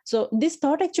purposes. So this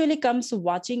thought actually comes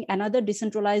watching another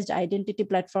decentralized identity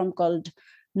platform called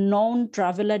Known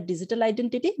Traveler Digital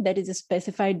Identity that is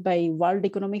specified by World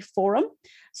Economic Forum.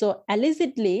 So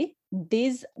allegedly,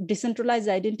 this decentralized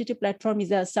identity platform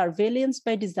is a surveillance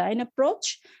by design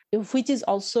approach, which is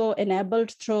also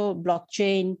enabled through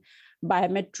blockchain,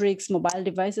 biometrics, mobile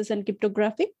devices, and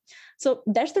cryptography. So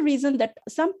that's the reason that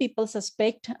some people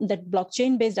suspect that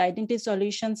blockchain-based identity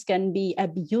solutions can be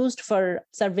abused for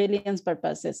surveillance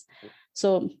purposes.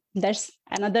 So that's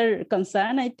another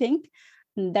concern, I think.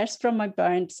 That's from my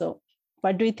point. So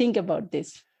what do you think about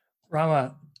this?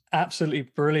 Rama, absolutely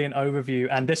brilliant overview.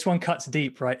 And this one cuts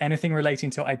deep, right? Anything relating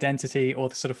to identity or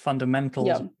the sort of fundamentals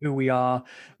of who we are,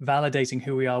 validating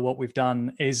who we are, what we've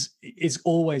done is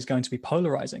always going to be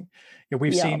polarizing.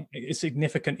 We've seen a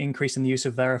significant increase in the use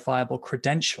of verifiable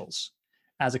credentials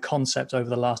as a concept over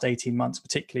the last 18 months,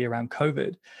 particularly around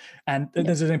COVID. And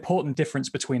there's an important difference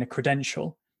between a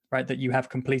credential, right, that you have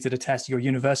completed a test, your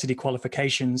university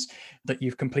qualifications, that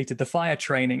you've completed the fire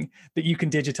training, that you can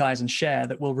digitize and share,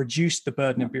 that will reduce the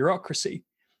burden of bureaucracy,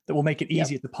 that will make it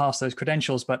easier to pass those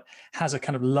credentials, but has a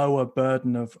kind of lower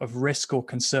burden of risk or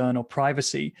concern or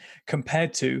privacy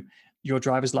compared to your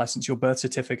driver's license, your birth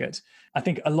certificate. I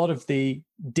think a lot of the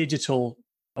digital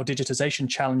or digitization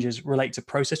challenges relate to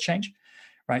process change,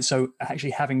 right? So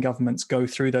actually having governments go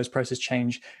through those process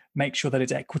change, make sure that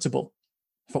it's equitable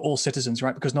for all citizens,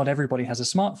 right? Because not everybody has a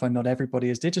smartphone, not everybody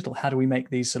is digital. How do we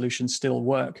make these solutions still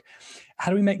work?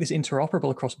 How do we make this interoperable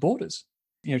across borders?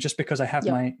 Just because I have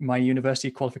my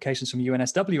university qualifications from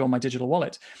UNSW on my digital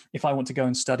wallet, if I want to go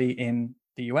and study in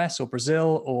the US or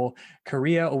Brazil or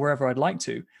Korea or wherever I'd like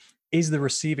to, is the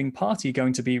receiving party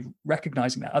going to be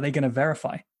recognizing that? Are they going to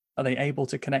verify? Are they able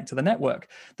to connect to the network?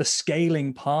 The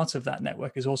scaling part of that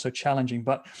network is also challenging,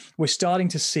 but we're starting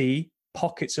to see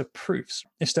pockets of proofs.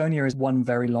 Estonia is one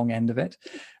very long end of it.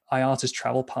 IATA's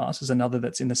Travel Pass is another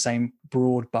that's in the same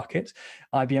broad bucket.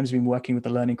 IBM's been working with the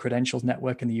Learning Credentials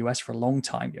Network in the US for a long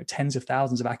time, tens of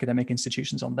thousands of academic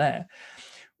institutions on there.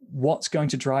 What's going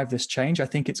to drive this change? I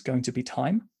think it's going to be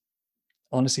time,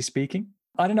 honestly speaking.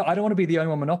 I don't know. I don't want to be the only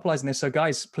one monopolizing this. So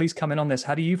guys, please come in on this.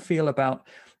 How do you feel about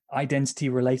identity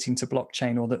relating to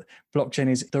blockchain, or that blockchain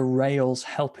is the rails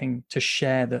helping to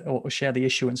share the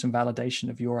issuance and validation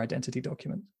of your identity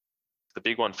document? The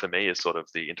big one for me is sort of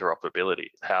the interoperability.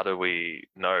 How do we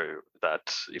know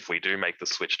that if we do make the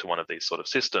switch to one of these sort of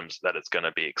systems, that it's going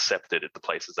to be accepted at the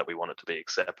places that we want it to be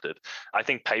accepted? I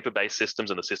think paper-based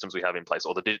systems and the systems we have in place,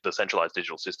 or the centralized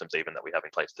digital systems even that we have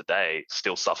in place today,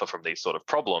 still suffer from these sort of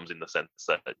problems, in the sense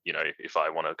that, if I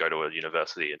want to go to a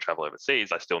university and travel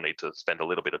overseas, I still need to spend a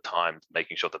little bit of time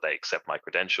making sure that they accept my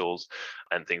credentials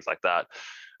and things like that.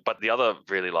 But the other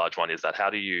really large one is that how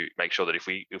do you make sure that if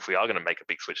we are going to make a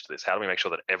big switch to this, how do we make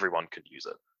sure that everyone can use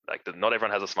it? Like, not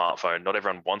everyone has a smartphone, not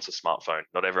everyone wants a smartphone,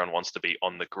 not everyone wants to be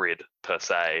on the grid per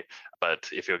se. But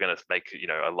if you're going to make,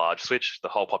 a large switch, the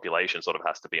whole population sort of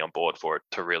has to be on board for it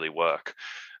to really work.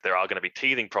 There are going to be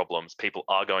teething problems. People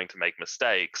are going to make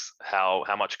mistakes. How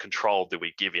much control do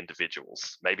we give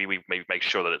individuals? Maybe we make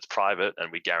sure that it's private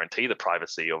and we guarantee the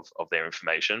privacy of their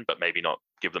information, but maybe not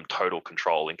give them total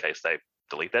control in case they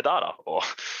delete their data or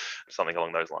something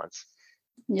along those lines.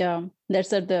 Yeah, that's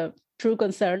the true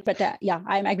concern. But I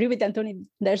agree with Anthony.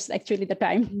 There's actually the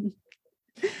time.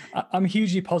 I'm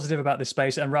hugely positive about this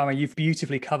space. And Rama, you've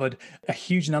beautifully covered a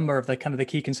huge number of the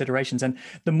key considerations. And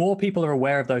the more people are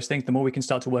aware of those things, the more we can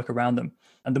start to work around them.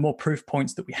 And the more proof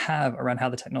points that we have around how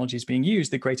the technology is being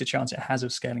used, the greater chance it has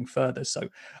of scaling further. So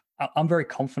I'm very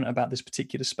confident about this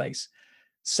particular space.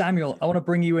 Samuel, I want to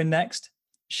bring you in next.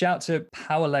 Shout to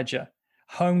Power Ledger,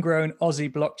 homegrown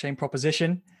Aussie blockchain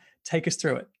proposition. Take us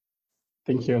through it.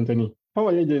 Thank you, Anthony.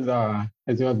 Power Ledger is,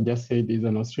 as you have just said, is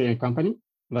an Australian company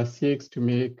that seeks to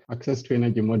make access to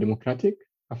energy more democratic,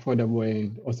 affordable,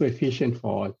 and also efficient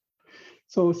for all.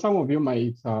 So some of you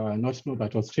might not know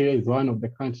that Australia is one of the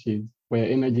countries where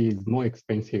energy is more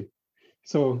expensive.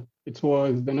 So it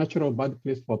was the natural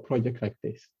birthplace for a project like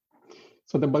this.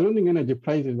 So the ballooning energy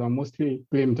prices are mostly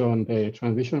blamed on the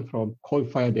transition from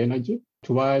coal-fired energy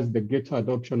towards the greater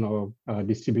adoption of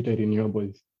distributed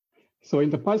renewables. So in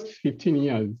the past 15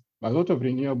 years, a lot of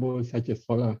renewables such as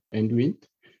solar and wind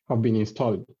have been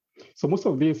installed. So most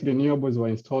of these renewables were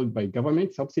installed by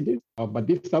government subsidies, but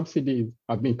these subsidies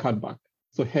have been cut back.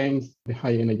 So hence the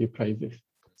high energy prices.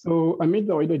 So amid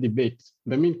the wider debate,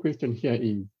 the main question here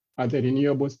is, are the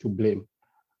renewables to blame?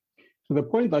 So the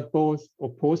point that those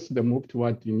opposed to the move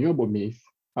toward renewable mix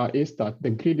is that the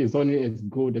grid is only as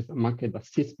good as the market that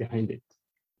sits behind it.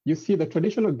 You see, the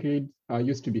traditional grid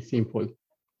used to be simple.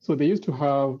 So they used to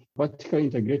have vertically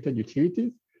integrated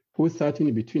utilities who sat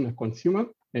in between a consumer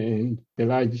and the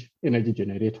large energy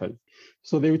generators.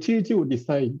 So the utility would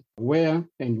decide where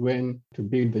and when to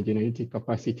build the generating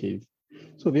capacities.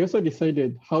 So they also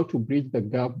decided how to bridge the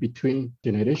gap between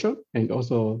generation and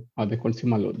also the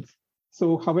consumer loads.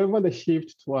 So however, the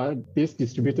shift toward this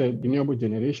distributed renewable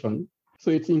generation, so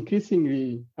it's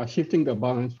increasingly shifting the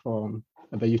balance from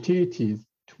the utilities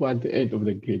toward the end of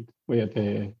the grid, where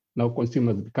the now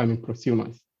consumers becoming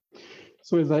prosumers.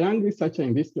 So as a young researcher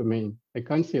in this domain, I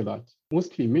can say that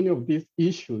mostly many of these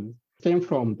issues stem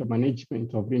from the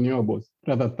management of renewables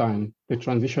rather than the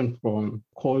transition from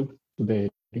coal to the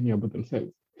renewables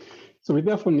themselves. So we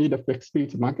therefore need a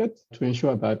flexibility market to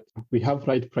ensure that we have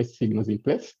right price signals in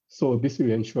place. So this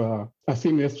will ensure a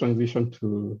seamless transition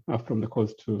to from the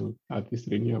coals to these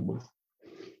renewables.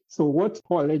 So what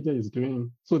Power Ledger is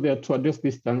doing, so they are to address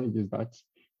these challenges, that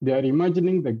they are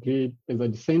imagining the grid as a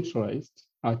decentralized,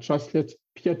 trustless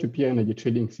peer-to-peer energy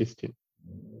trading system.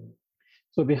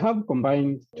 So they have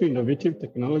combined two innovative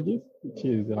technologies, which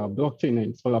is blockchain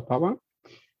and solar power,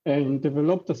 and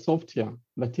developed a software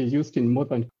that is used in more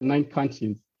than 9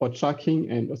 countries for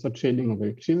tracking and also trading of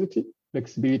electricity,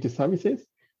 flexibility services,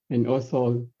 and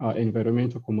also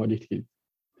environmental commodities.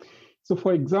 So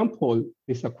for example,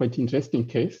 it's a quite interesting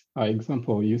case,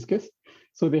 example use case.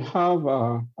 So they have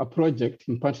a project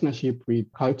in partnership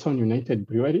with Carlton United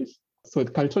Breweries. So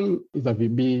Carlton is a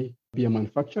VB beer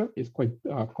manufacturer. It's quite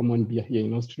a common beer here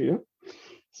in Australia.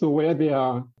 So where they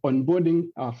are onboarding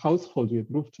households with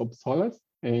rooftop solars,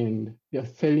 and they're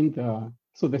selling the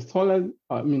solar,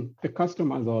 the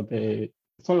customers or the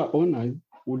solar owners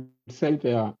would sell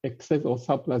their excess or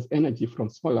surplus energy from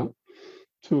solar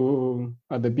to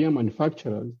the beer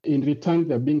manufacturers. In return,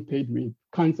 they're being paid with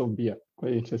cans of beer.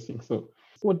 Quite interesting. So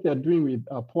what they're doing with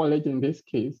Power Ledger in this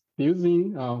case, they're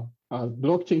using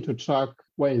blockchain to track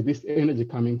where is this energy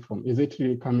coming from. Is it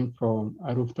really coming from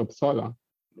a rooftop solar?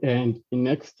 And in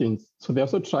exchange, so they're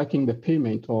also tracking the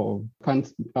payment of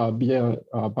cans beer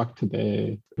back to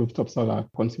the rooftop solar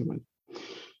consumers.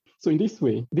 So in this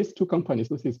way, these two companies,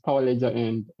 this is Power Ledger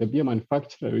and the beer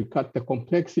manufacturer, will cut the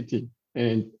complexity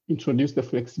and introduce the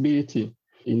flexibility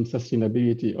in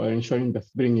sustainability, or ensuring that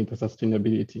bringing the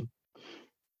sustainability.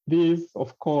 This,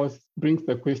 of course, brings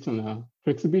the question,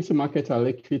 flexibility markets are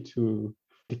likely to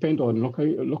depend on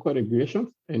local regulations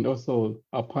and also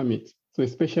permits. So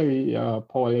especially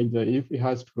Power Ledger, if it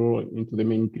has to roll into the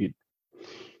main grid.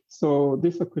 So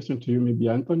this is a question to you, maybe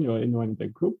Anthony or anyone in the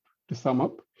group, to sum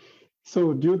up.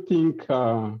 So do you think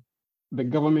the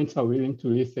governments are willing to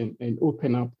listen and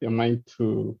open up their mind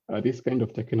to this kind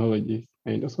of technologies?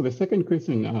 And also the second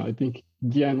question, I think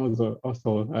Gian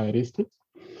also raised it.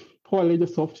 Power Ledger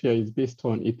software is based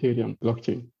on Ethereum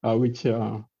blockchain, which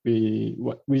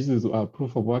is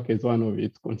proof of work as one of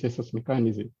its consensus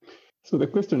mechanisms. So the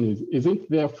question is, isn't it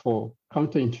therefore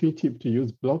counterintuitive to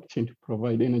use blockchain to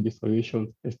provide energy solutions,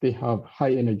 as they have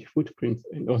high energy footprints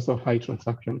and also high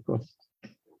transaction costs?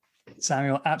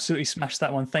 Samuel, absolutely smashed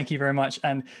that one. Thank you very much.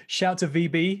 And shout to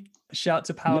VB, shout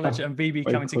to Power Ledger and VB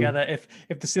coming together.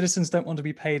 If the citizens don't want to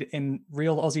be paid in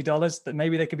real Aussie dollars, that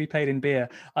maybe they could be paid in beer.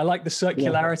 I like the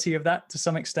circularity of that to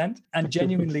some extent. And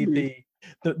genuinely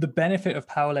the benefit of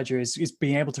Power Ledger is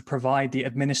being able to provide the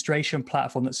administration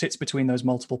platform that sits between those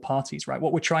multiple parties, right?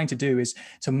 What we're trying to do is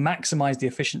to maximize the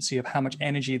efficiency of how much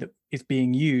energy that is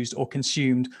being used or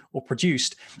consumed or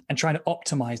produced, and trying to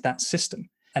optimize that system.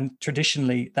 And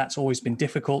traditionally, that's always been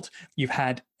difficult. You've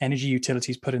had energy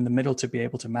utilities put in the middle to be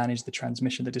able to manage the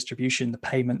transmission, the distribution, the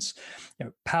payments.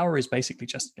 Power is basically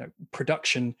just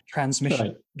production,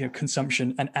 transmission,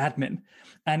 consumption, and admin.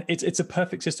 And it's a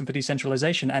perfect system for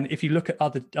decentralization. And if you look at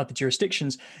other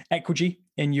jurisdictions, Equity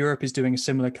in Europe is doing a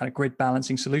similar kind of grid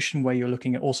balancing solution, where you're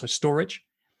looking at also storage,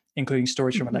 including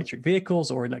storage from electric vehicles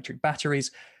or electric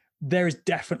batteries. There is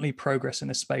definitely progress in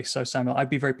this space. So Samuel, I'd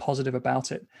be very positive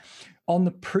about it. On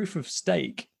the proof of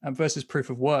stake versus proof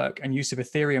of work and use of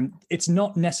Ethereum, it's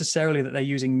not necessarily that they're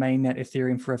using mainnet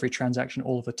Ethereum for every transaction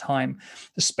all of the time,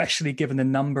 especially given the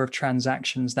number of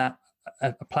transactions that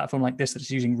a platform like this that's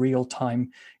using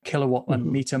real-time kilowatt and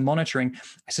meter monitoring.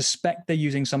 I suspect they're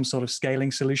using some sort of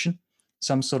scaling solution,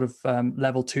 some sort of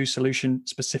level 2 solution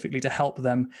specifically to help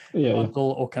them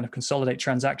bundle or kind of consolidate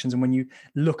transactions. And when you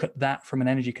look at that from an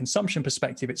energy consumption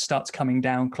perspective, it starts coming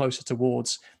down closer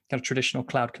towards kind of traditional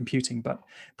cloud computing. But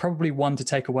probably one to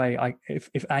take away,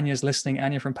 if Anya's listening,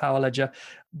 Anya from Power Ledger,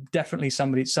 definitely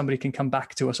somebody can come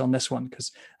back to us on this one,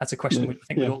 because that's a question we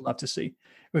think we'd all love to see.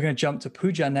 We're going to jump to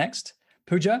Pooja next.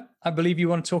 Pooja, I believe you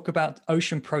want to talk about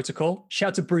Ocean Protocol.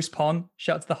 Shout to Bruce Pond,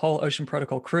 shout to the whole Ocean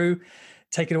Protocol crew.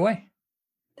 Take it away.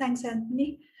 Thanks,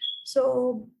 Anthony.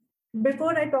 So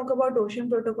before I talk about Ocean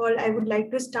Protocol, I would like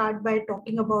to start by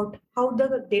talking about how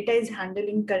the data is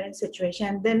handling current situation,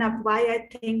 and then why I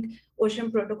think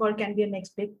Ocean Protocol can be a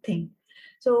next big thing.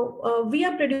 So we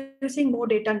are producing more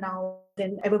data now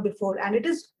than ever before, and it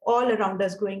is all around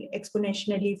us, growing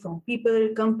exponentially from people,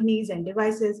 companies, and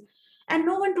devices. And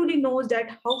no one truly knows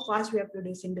that how fast we are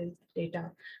producing this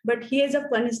data. But here's a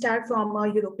fun stat from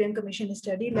a European Commission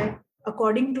study. Like,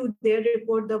 according to their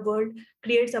report, the world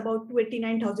creates about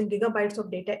 29,000 gigabytes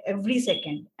of data every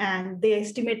second. And they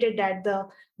estimated that the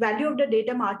value of the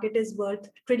data market is worth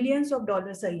trillions of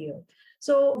dollars a year.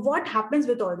 So what happens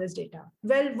with all this data?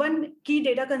 Well, one key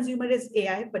data consumer is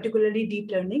AI, particularly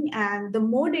deep learning. And the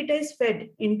more data is fed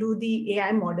into the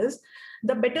AI models,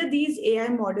 the better these AI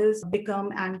models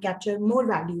become and capture more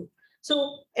value.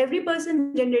 So every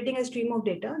person generating a stream of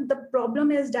data, the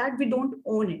problem is that we don't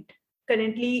own it.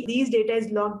 Currently, these data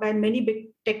is logged by many big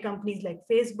tech companies like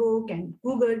Facebook and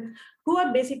Google, who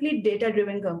are basically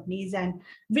data-driven companies. And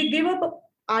we give up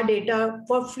our data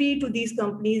for free to these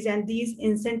companies, and these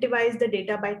incentivize the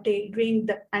data by tailoring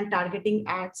and targeting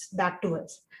ads back to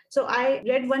us. So I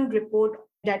read one report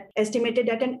that estimated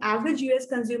that an average US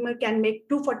consumer can make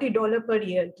 $240 per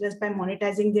year just by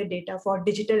monetizing their data for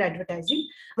digital advertising,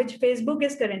 which Facebook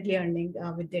is currently earning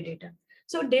with their data.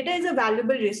 So data is a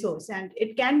valuable resource, and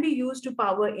it can be used to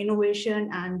power innovation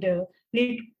and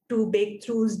lead to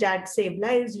breakthroughs that save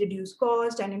lives, reduce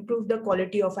cost, and improve the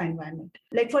quality of our environment.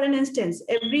 Like, for an instance,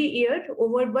 every year,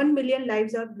 over 1 million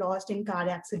lives are lost in car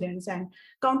accidents, and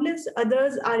countless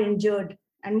others are injured,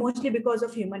 and mostly because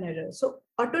of human error. So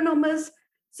autonomous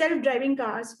self-driving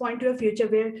cars point to a future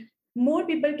where more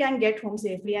people can get home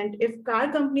safely. And if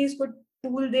car companies could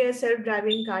pool their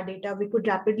self-driving car data, we could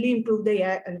rapidly improve the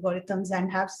AI algorithms and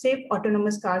have safe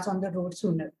autonomous cars on the road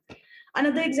sooner.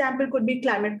 Another example could be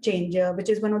climate change, which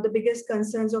is one of the biggest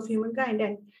concerns of humankind.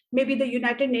 And maybe the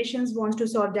United Nations wants to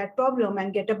solve that problem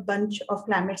and get a bunch of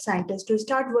climate scientists to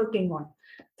start working on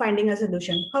finding a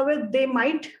solution. However, they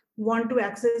might want to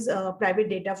access private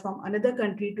data from another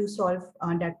country to solve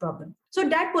that problem. So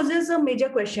that poses a major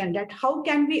question, that how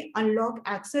can we unlock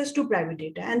access to private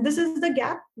data? And this is the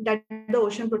gap that the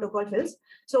Ocean Protocol fills.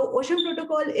 So Ocean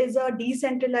Protocol is a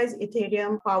decentralized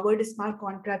Ethereum powered smart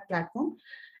contract platform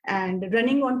and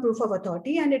running on proof of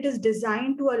authority. And it is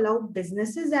designed to allow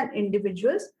businesses and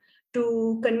individuals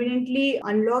to conveniently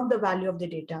unlock the value of the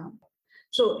data.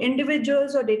 So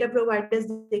individuals or data providers,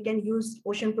 they can use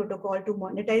Ocean Protocol to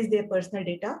monetize their personal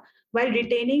data while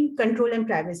retaining control and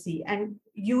privacy. And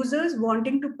users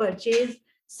wanting to purchase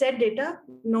said data,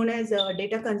 known as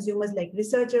data consumers like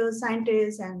researchers,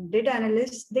 scientists, and data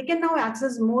analysts, they can now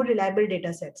access more reliable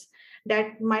data sets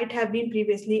that might have been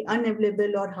previously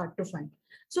unavailable or hard to find.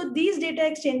 So these data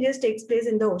exchanges takes place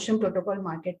in the Ocean Protocol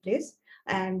marketplace.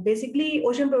 And basically,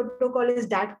 Ocean Protocol is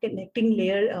that connecting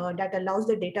layer that allows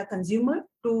the data consumer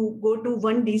to go to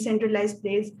one decentralized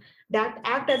place that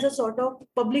act as a sort of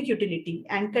public utility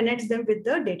and connects them with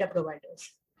the data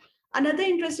providers. Another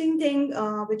interesting thing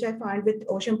which I find with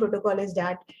Ocean Protocol is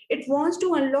that it wants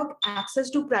to unlock access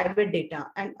to private data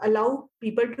and allow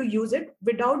people to use it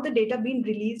without the data being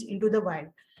released into the wild.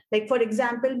 Like, for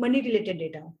example, money-related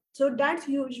data. So that's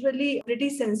usually pretty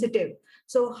sensitive.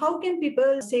 So how can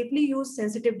people safely use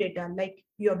sensitive data like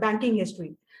your banking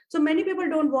history? So many people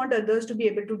don't want others to be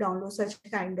able to download such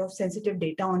kind of sensitive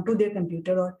data onto their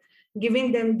computer, or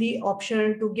giving them the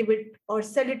option to give it or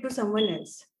sell it to someone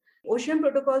else. Ocean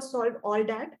Protocol solve all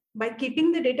that by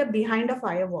keeping the data behind a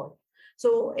firewall.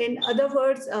 So in other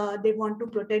words, they want to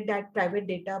protect that private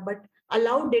data, but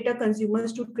allow data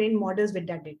consumers to train models with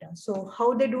that data. So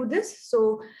how they do this?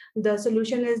 So the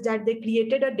solution is that they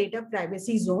created a data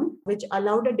privacy zone, which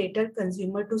allowed a data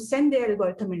consumer to send their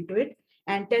algorithm into it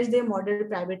and test their model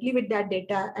privately with that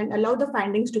data and allow the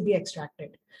findings to be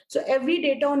extracted. So every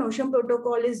data on Ocean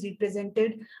Protocol is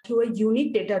represented through a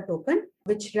unique data token,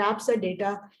 which wraps the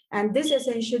data. And this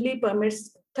essentially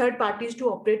permits third parties to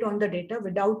operate on the data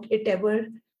without it ever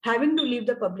having to leave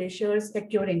the publisher's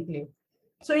secure enclave.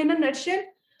 So in a nutshell,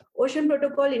 Ocean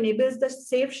Protocol enables the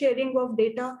safe sharing of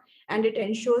data, and it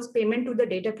ensures payment to the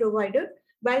data provider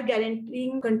while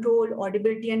guaranteeing control,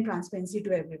 audibility, and transparency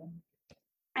to everyone.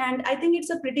 And I think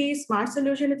it's a pretty smart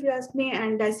solution, if you ask me,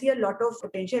 and I see a lot of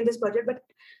potential in this project,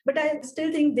 but I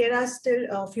still think there are still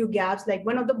a few gaps. Like,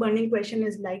 one of the burning question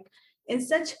is, like, in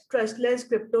such trustless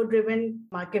crypto-driven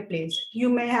marketplace, you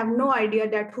may have no idea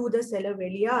that who the seller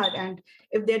really are and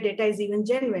if their data is even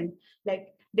genuine. Like,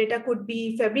 data could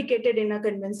be fabricated in a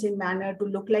convincing manner to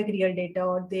look like real data,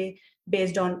 or they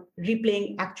based on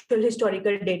replaying actual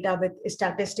historical data with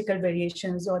statistical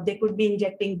variations, or they could be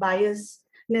injecting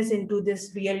biasness into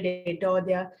this real data, or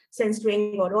they are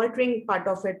censoring or altering part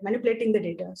of it, manipulating the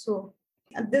data. So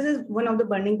this is one of the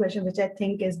burning questions which I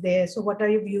think is there. So what are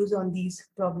your views on these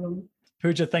problems?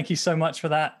 Pooja, thank you so much for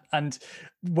that. And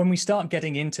when we start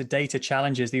getting into data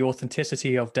challenges, the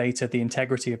authenticity of data, the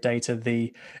integrity of data,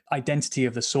 the identity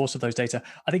of the source of those data,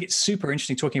 I think it's super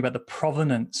interesting talking about the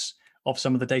provenance of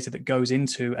some of the data that goes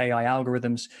into AI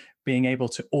algorithms, being able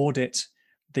to audit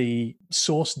the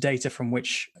source data from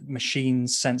which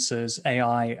machines, sensors,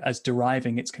 AI as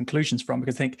deriving its conclusions from.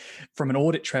 Because I think from an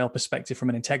audit trail perspective, from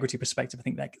an integrity perspective, I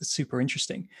think that's super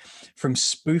interesting. From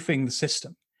spoofing the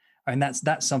system, and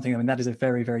that's something, I mean, that is a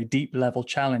very, very deep level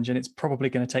challenge. And it's probably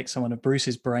going to take someone of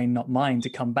Bruce's brain, not mine, to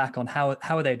come back on how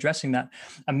are they addressing that.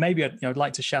 And maybe I'd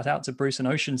like to shout out to Bruce and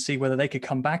Ocean, see whether they could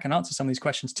come back and answer some of these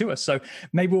questions to us. So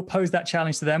maybe we'll pose that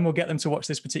challenge to them. We'll get them to watch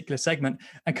this particular segment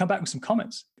and come back with some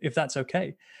comments, if that's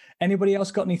okay. Anybody else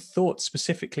got any thoughts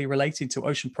specifically related to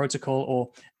Ocean Protocol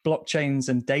or blockchains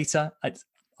and data?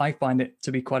 I find it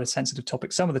to be quite a sensitive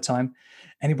topic some of the time.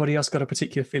 Anybody else got a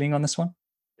particular feeling on this one?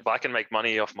 If I can make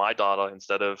money off my data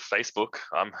instead of Facebook,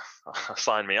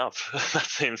 sign me up. That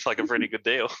seems like a pretty good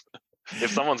deal.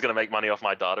 If someone's going to make money off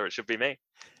my data, it should be me.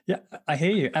 Yeah, I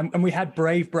hear you. And we had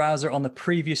Brave Browser on the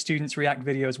previous Students React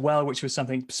video as well, which was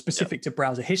something specific to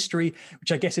browser history,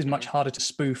 which I guess is much harder to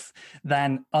spoof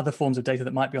than other forms of data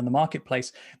that might be on the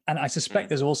marketplace. And I suspect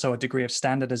there's also a degree of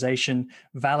standardization,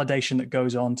 validation that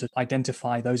goes on to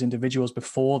identify those individuals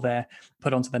before they're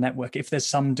put onto the network, if there's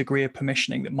some degree of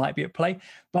permissioning that might be at play.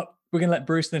 But we're going to let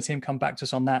Bruce and the team come back to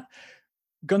us on that.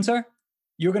 Gunter,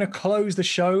 you're going to close the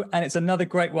show, and it's another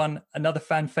great one, another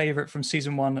fan favorite from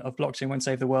season 1 of Blockchain Won't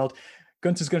Save the World.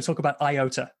 Gunter's going to talk about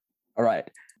IOTA. All right.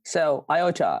 So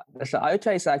IOTA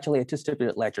is actually a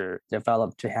distributed ledger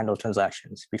developed to handle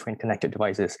transactions between connected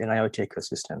devices in IoT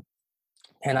ecosystem.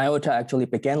 And IOTA actually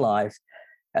began life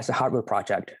as a hardware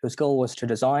project whose goal was to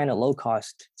design a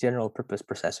low-cost general-purpose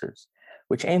processors,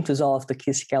 which aimed to solve the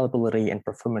key scalability and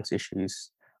performance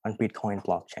issues on Bitcoin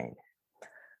blockchain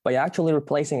by actually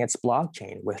replacing its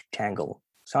blockchain with Tangle.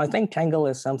 So I think Tangle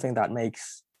is something that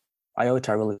makes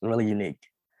IOTA really, really unique,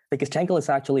 because Tangle is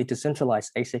actually a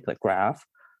decentralized acyclic graph,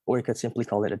 or you could simply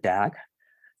call it a DAG,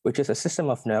 which is a system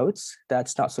of nodes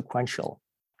that's not sequential.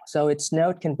 So its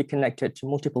node can be connected to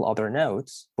multiple other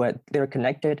nodes, but they're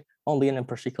connected only in a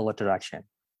particular direction,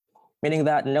 meaning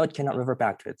that node cannot revert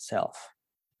back to itself.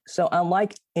 So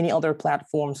unlike any other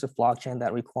platforms of blockchain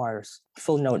that requires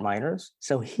full node miners,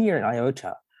 so here in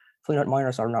IOTA, full node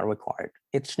miners are not required.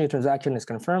 Each new transaction is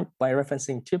confirmed by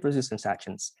referencing 2 persistent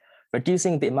transactions,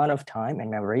 reducing the amount of time and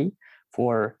memory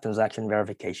for transaction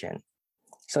verification.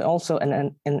 So also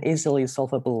an easily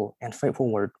solvable and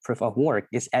straightforward proof of work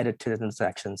is added to the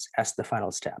transactions as the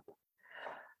final step.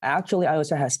 Actually,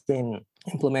 IOTA has been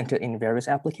implemented in various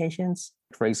applications.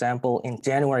 For example, in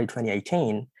January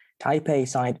 2018, Taipei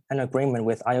signed an agreement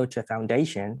with IOTA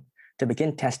Foundation to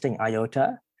begin testing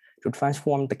IOTA to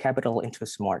transform the capital into a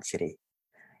smart city.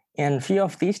 And a few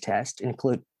of these tests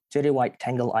include citywide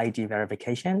Tangle ID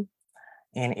verification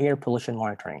and air pollution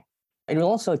monitoring. It will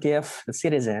also give the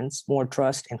citizens more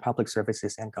trust in public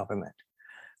services and government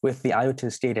with the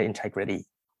IOTA's data integrity.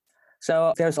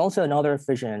 So there's also another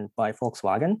vision by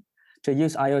Volkswagen to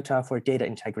use IOTA for data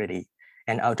integrity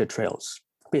and audit trails,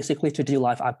 basically to do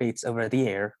live updates over the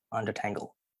air on the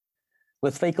Tangle.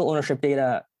 With vehicle ownership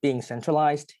data being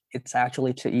centralized, it's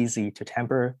actually too easy to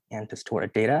tamper and to store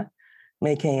data,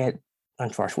 making it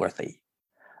untrustworthy.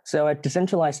 So a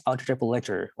decentralized auditable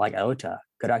ledger like IOTA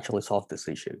could actually solve this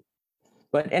issue.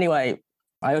 But anyway,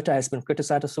 IOTA has been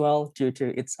criticized as well due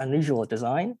to its unusual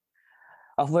design,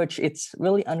 of which it's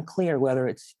really unclear whether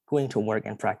it's going to work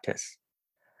in practice.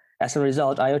 As a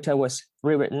result, IOTA was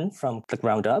rewritten from the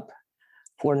ground up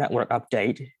for a network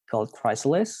update called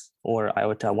Chrysalis, or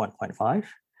IOTA 1.5,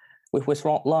 which was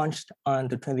launched on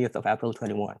the 20th of April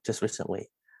 21, just recently.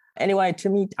 Anyway, to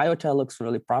me, IOTA looks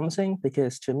really promising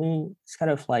because to me, it's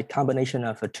kind of like a combination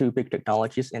of the 2 big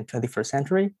technologies in 21st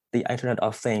century, the Internet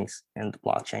of Things and the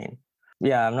blockchain.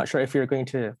 Yeah, I'm not sure if you're going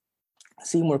to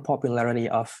see more popularity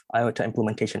of IOTA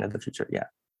implementation in the future. Yeah,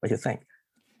 what do you think?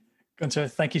 Gunter,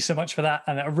 thank you so much for that.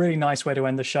 And a really nice way to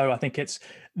end the show. I think it's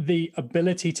the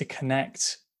ability to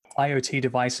connect IoT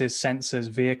devices, sensors,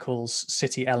 vehicles,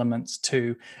 city elements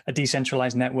to a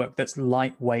decentralized network that's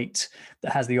lightweight,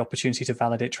 that has the opportunity to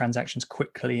validate transactions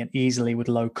quickly and easily with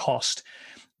low cost.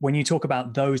 When you talk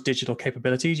about those digital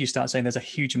capabilities, you start saying there's a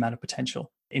huge amount of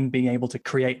potential in being able to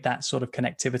create that sort of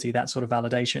connectivity, that sort of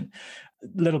validation. A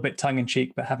little bit tongue in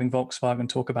cheek, but having Volkswagen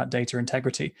talk about data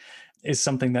integrity is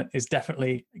something that is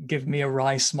definitely give me a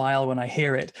wry smile when I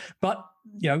hear it. But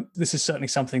this is certainly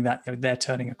something that they're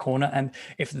turning a corner. And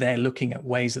if they're looking at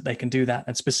ways that they can do that,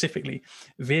 and specifically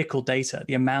vehicle data,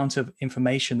 the amount of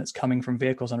information that's coming from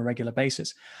vehicles on a regular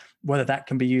basis, whether that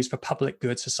can be used for public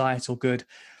good, societal good,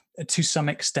 to some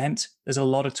extent, there's a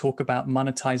lot of talk about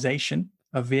monetization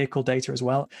of vehicle data as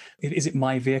well. Is it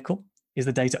my vehicle? Is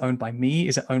the data owned by me?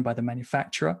 Is it owned by the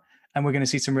manufacturer? And we're going to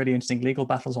see some really interesting legal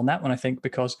battles on that one, I think,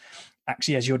 because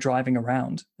actually, as you're driving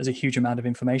around, there's a huge amount of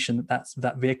information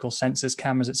that vehicle sensors,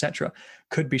 cameras, etc.,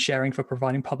 could be sharing for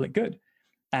providing public good.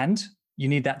 And you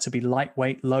need that to be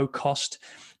lightweight, low cost.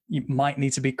 You might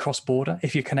need to be cross-border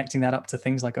if you're connecting that up to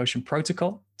things like Ocean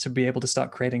Protocol to be able to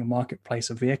start creating a marketplace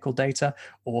of vehicle data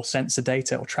or sensor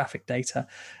data or traffic data,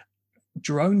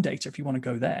 drone data, if you want to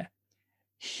go there.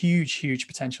 Huge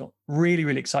potential. Really,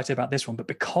 really excited about this one. But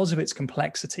because of its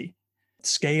complexity,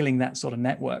 scaling that sort of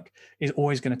network is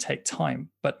always going to take time.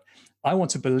 But I want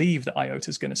to believe that IOTA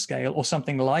is going to scale, or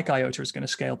something like IOTA is going to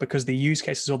scale, because the use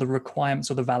cases or the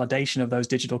requirements or the validation of those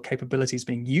digital capabilities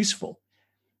being useful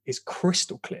is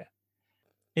crystal clear.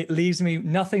 It leaves me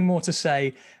nothing more to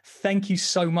say. Thank you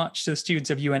so much to the students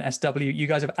of UNSW. You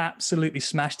guys have absolutely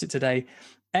smashed it today.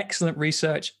 Excellent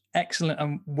research, excellent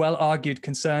and well-argued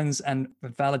concerns and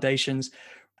validations.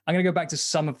 I'm going to go back to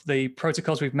some of the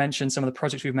protocols we've mentioned, some of the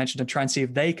projects we've mentioned, and try and see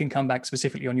if they can come back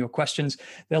specifically on your questions.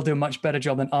 They'll do a much better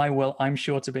job than I will, I'm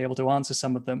sure, to be able to answer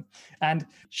some of them. And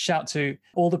shout to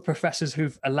all the professors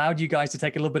who've allowed you guys to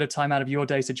take a little bit of time out of your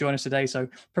day to join us today. So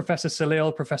Professor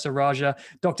Salil, Professor Raja,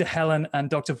 Dr. Helen, and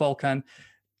Dr. Volkan.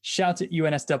 Shout at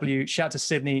UNSW, shout to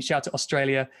Sydney, shout to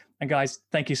Australia. And guys,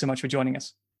 thank you so much for joining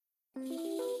us.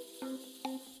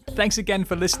 Thanks again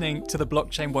for listening to the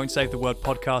Blockchain Won't Save the World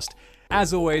podcast.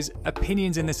 As always,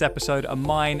 opinions in this episode are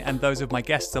mine and those of my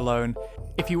guests alone.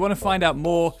 If you want to find out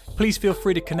more, please feel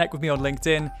free to connect with me on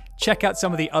LinkedIn. Check out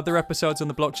some of the other episodes on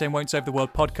the Blockchain Won't Save the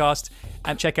World podcast,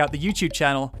 and check out the YouTube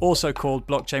channel, also called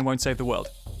Blockchain Won't Save the World.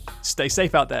 Stay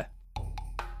safe out there.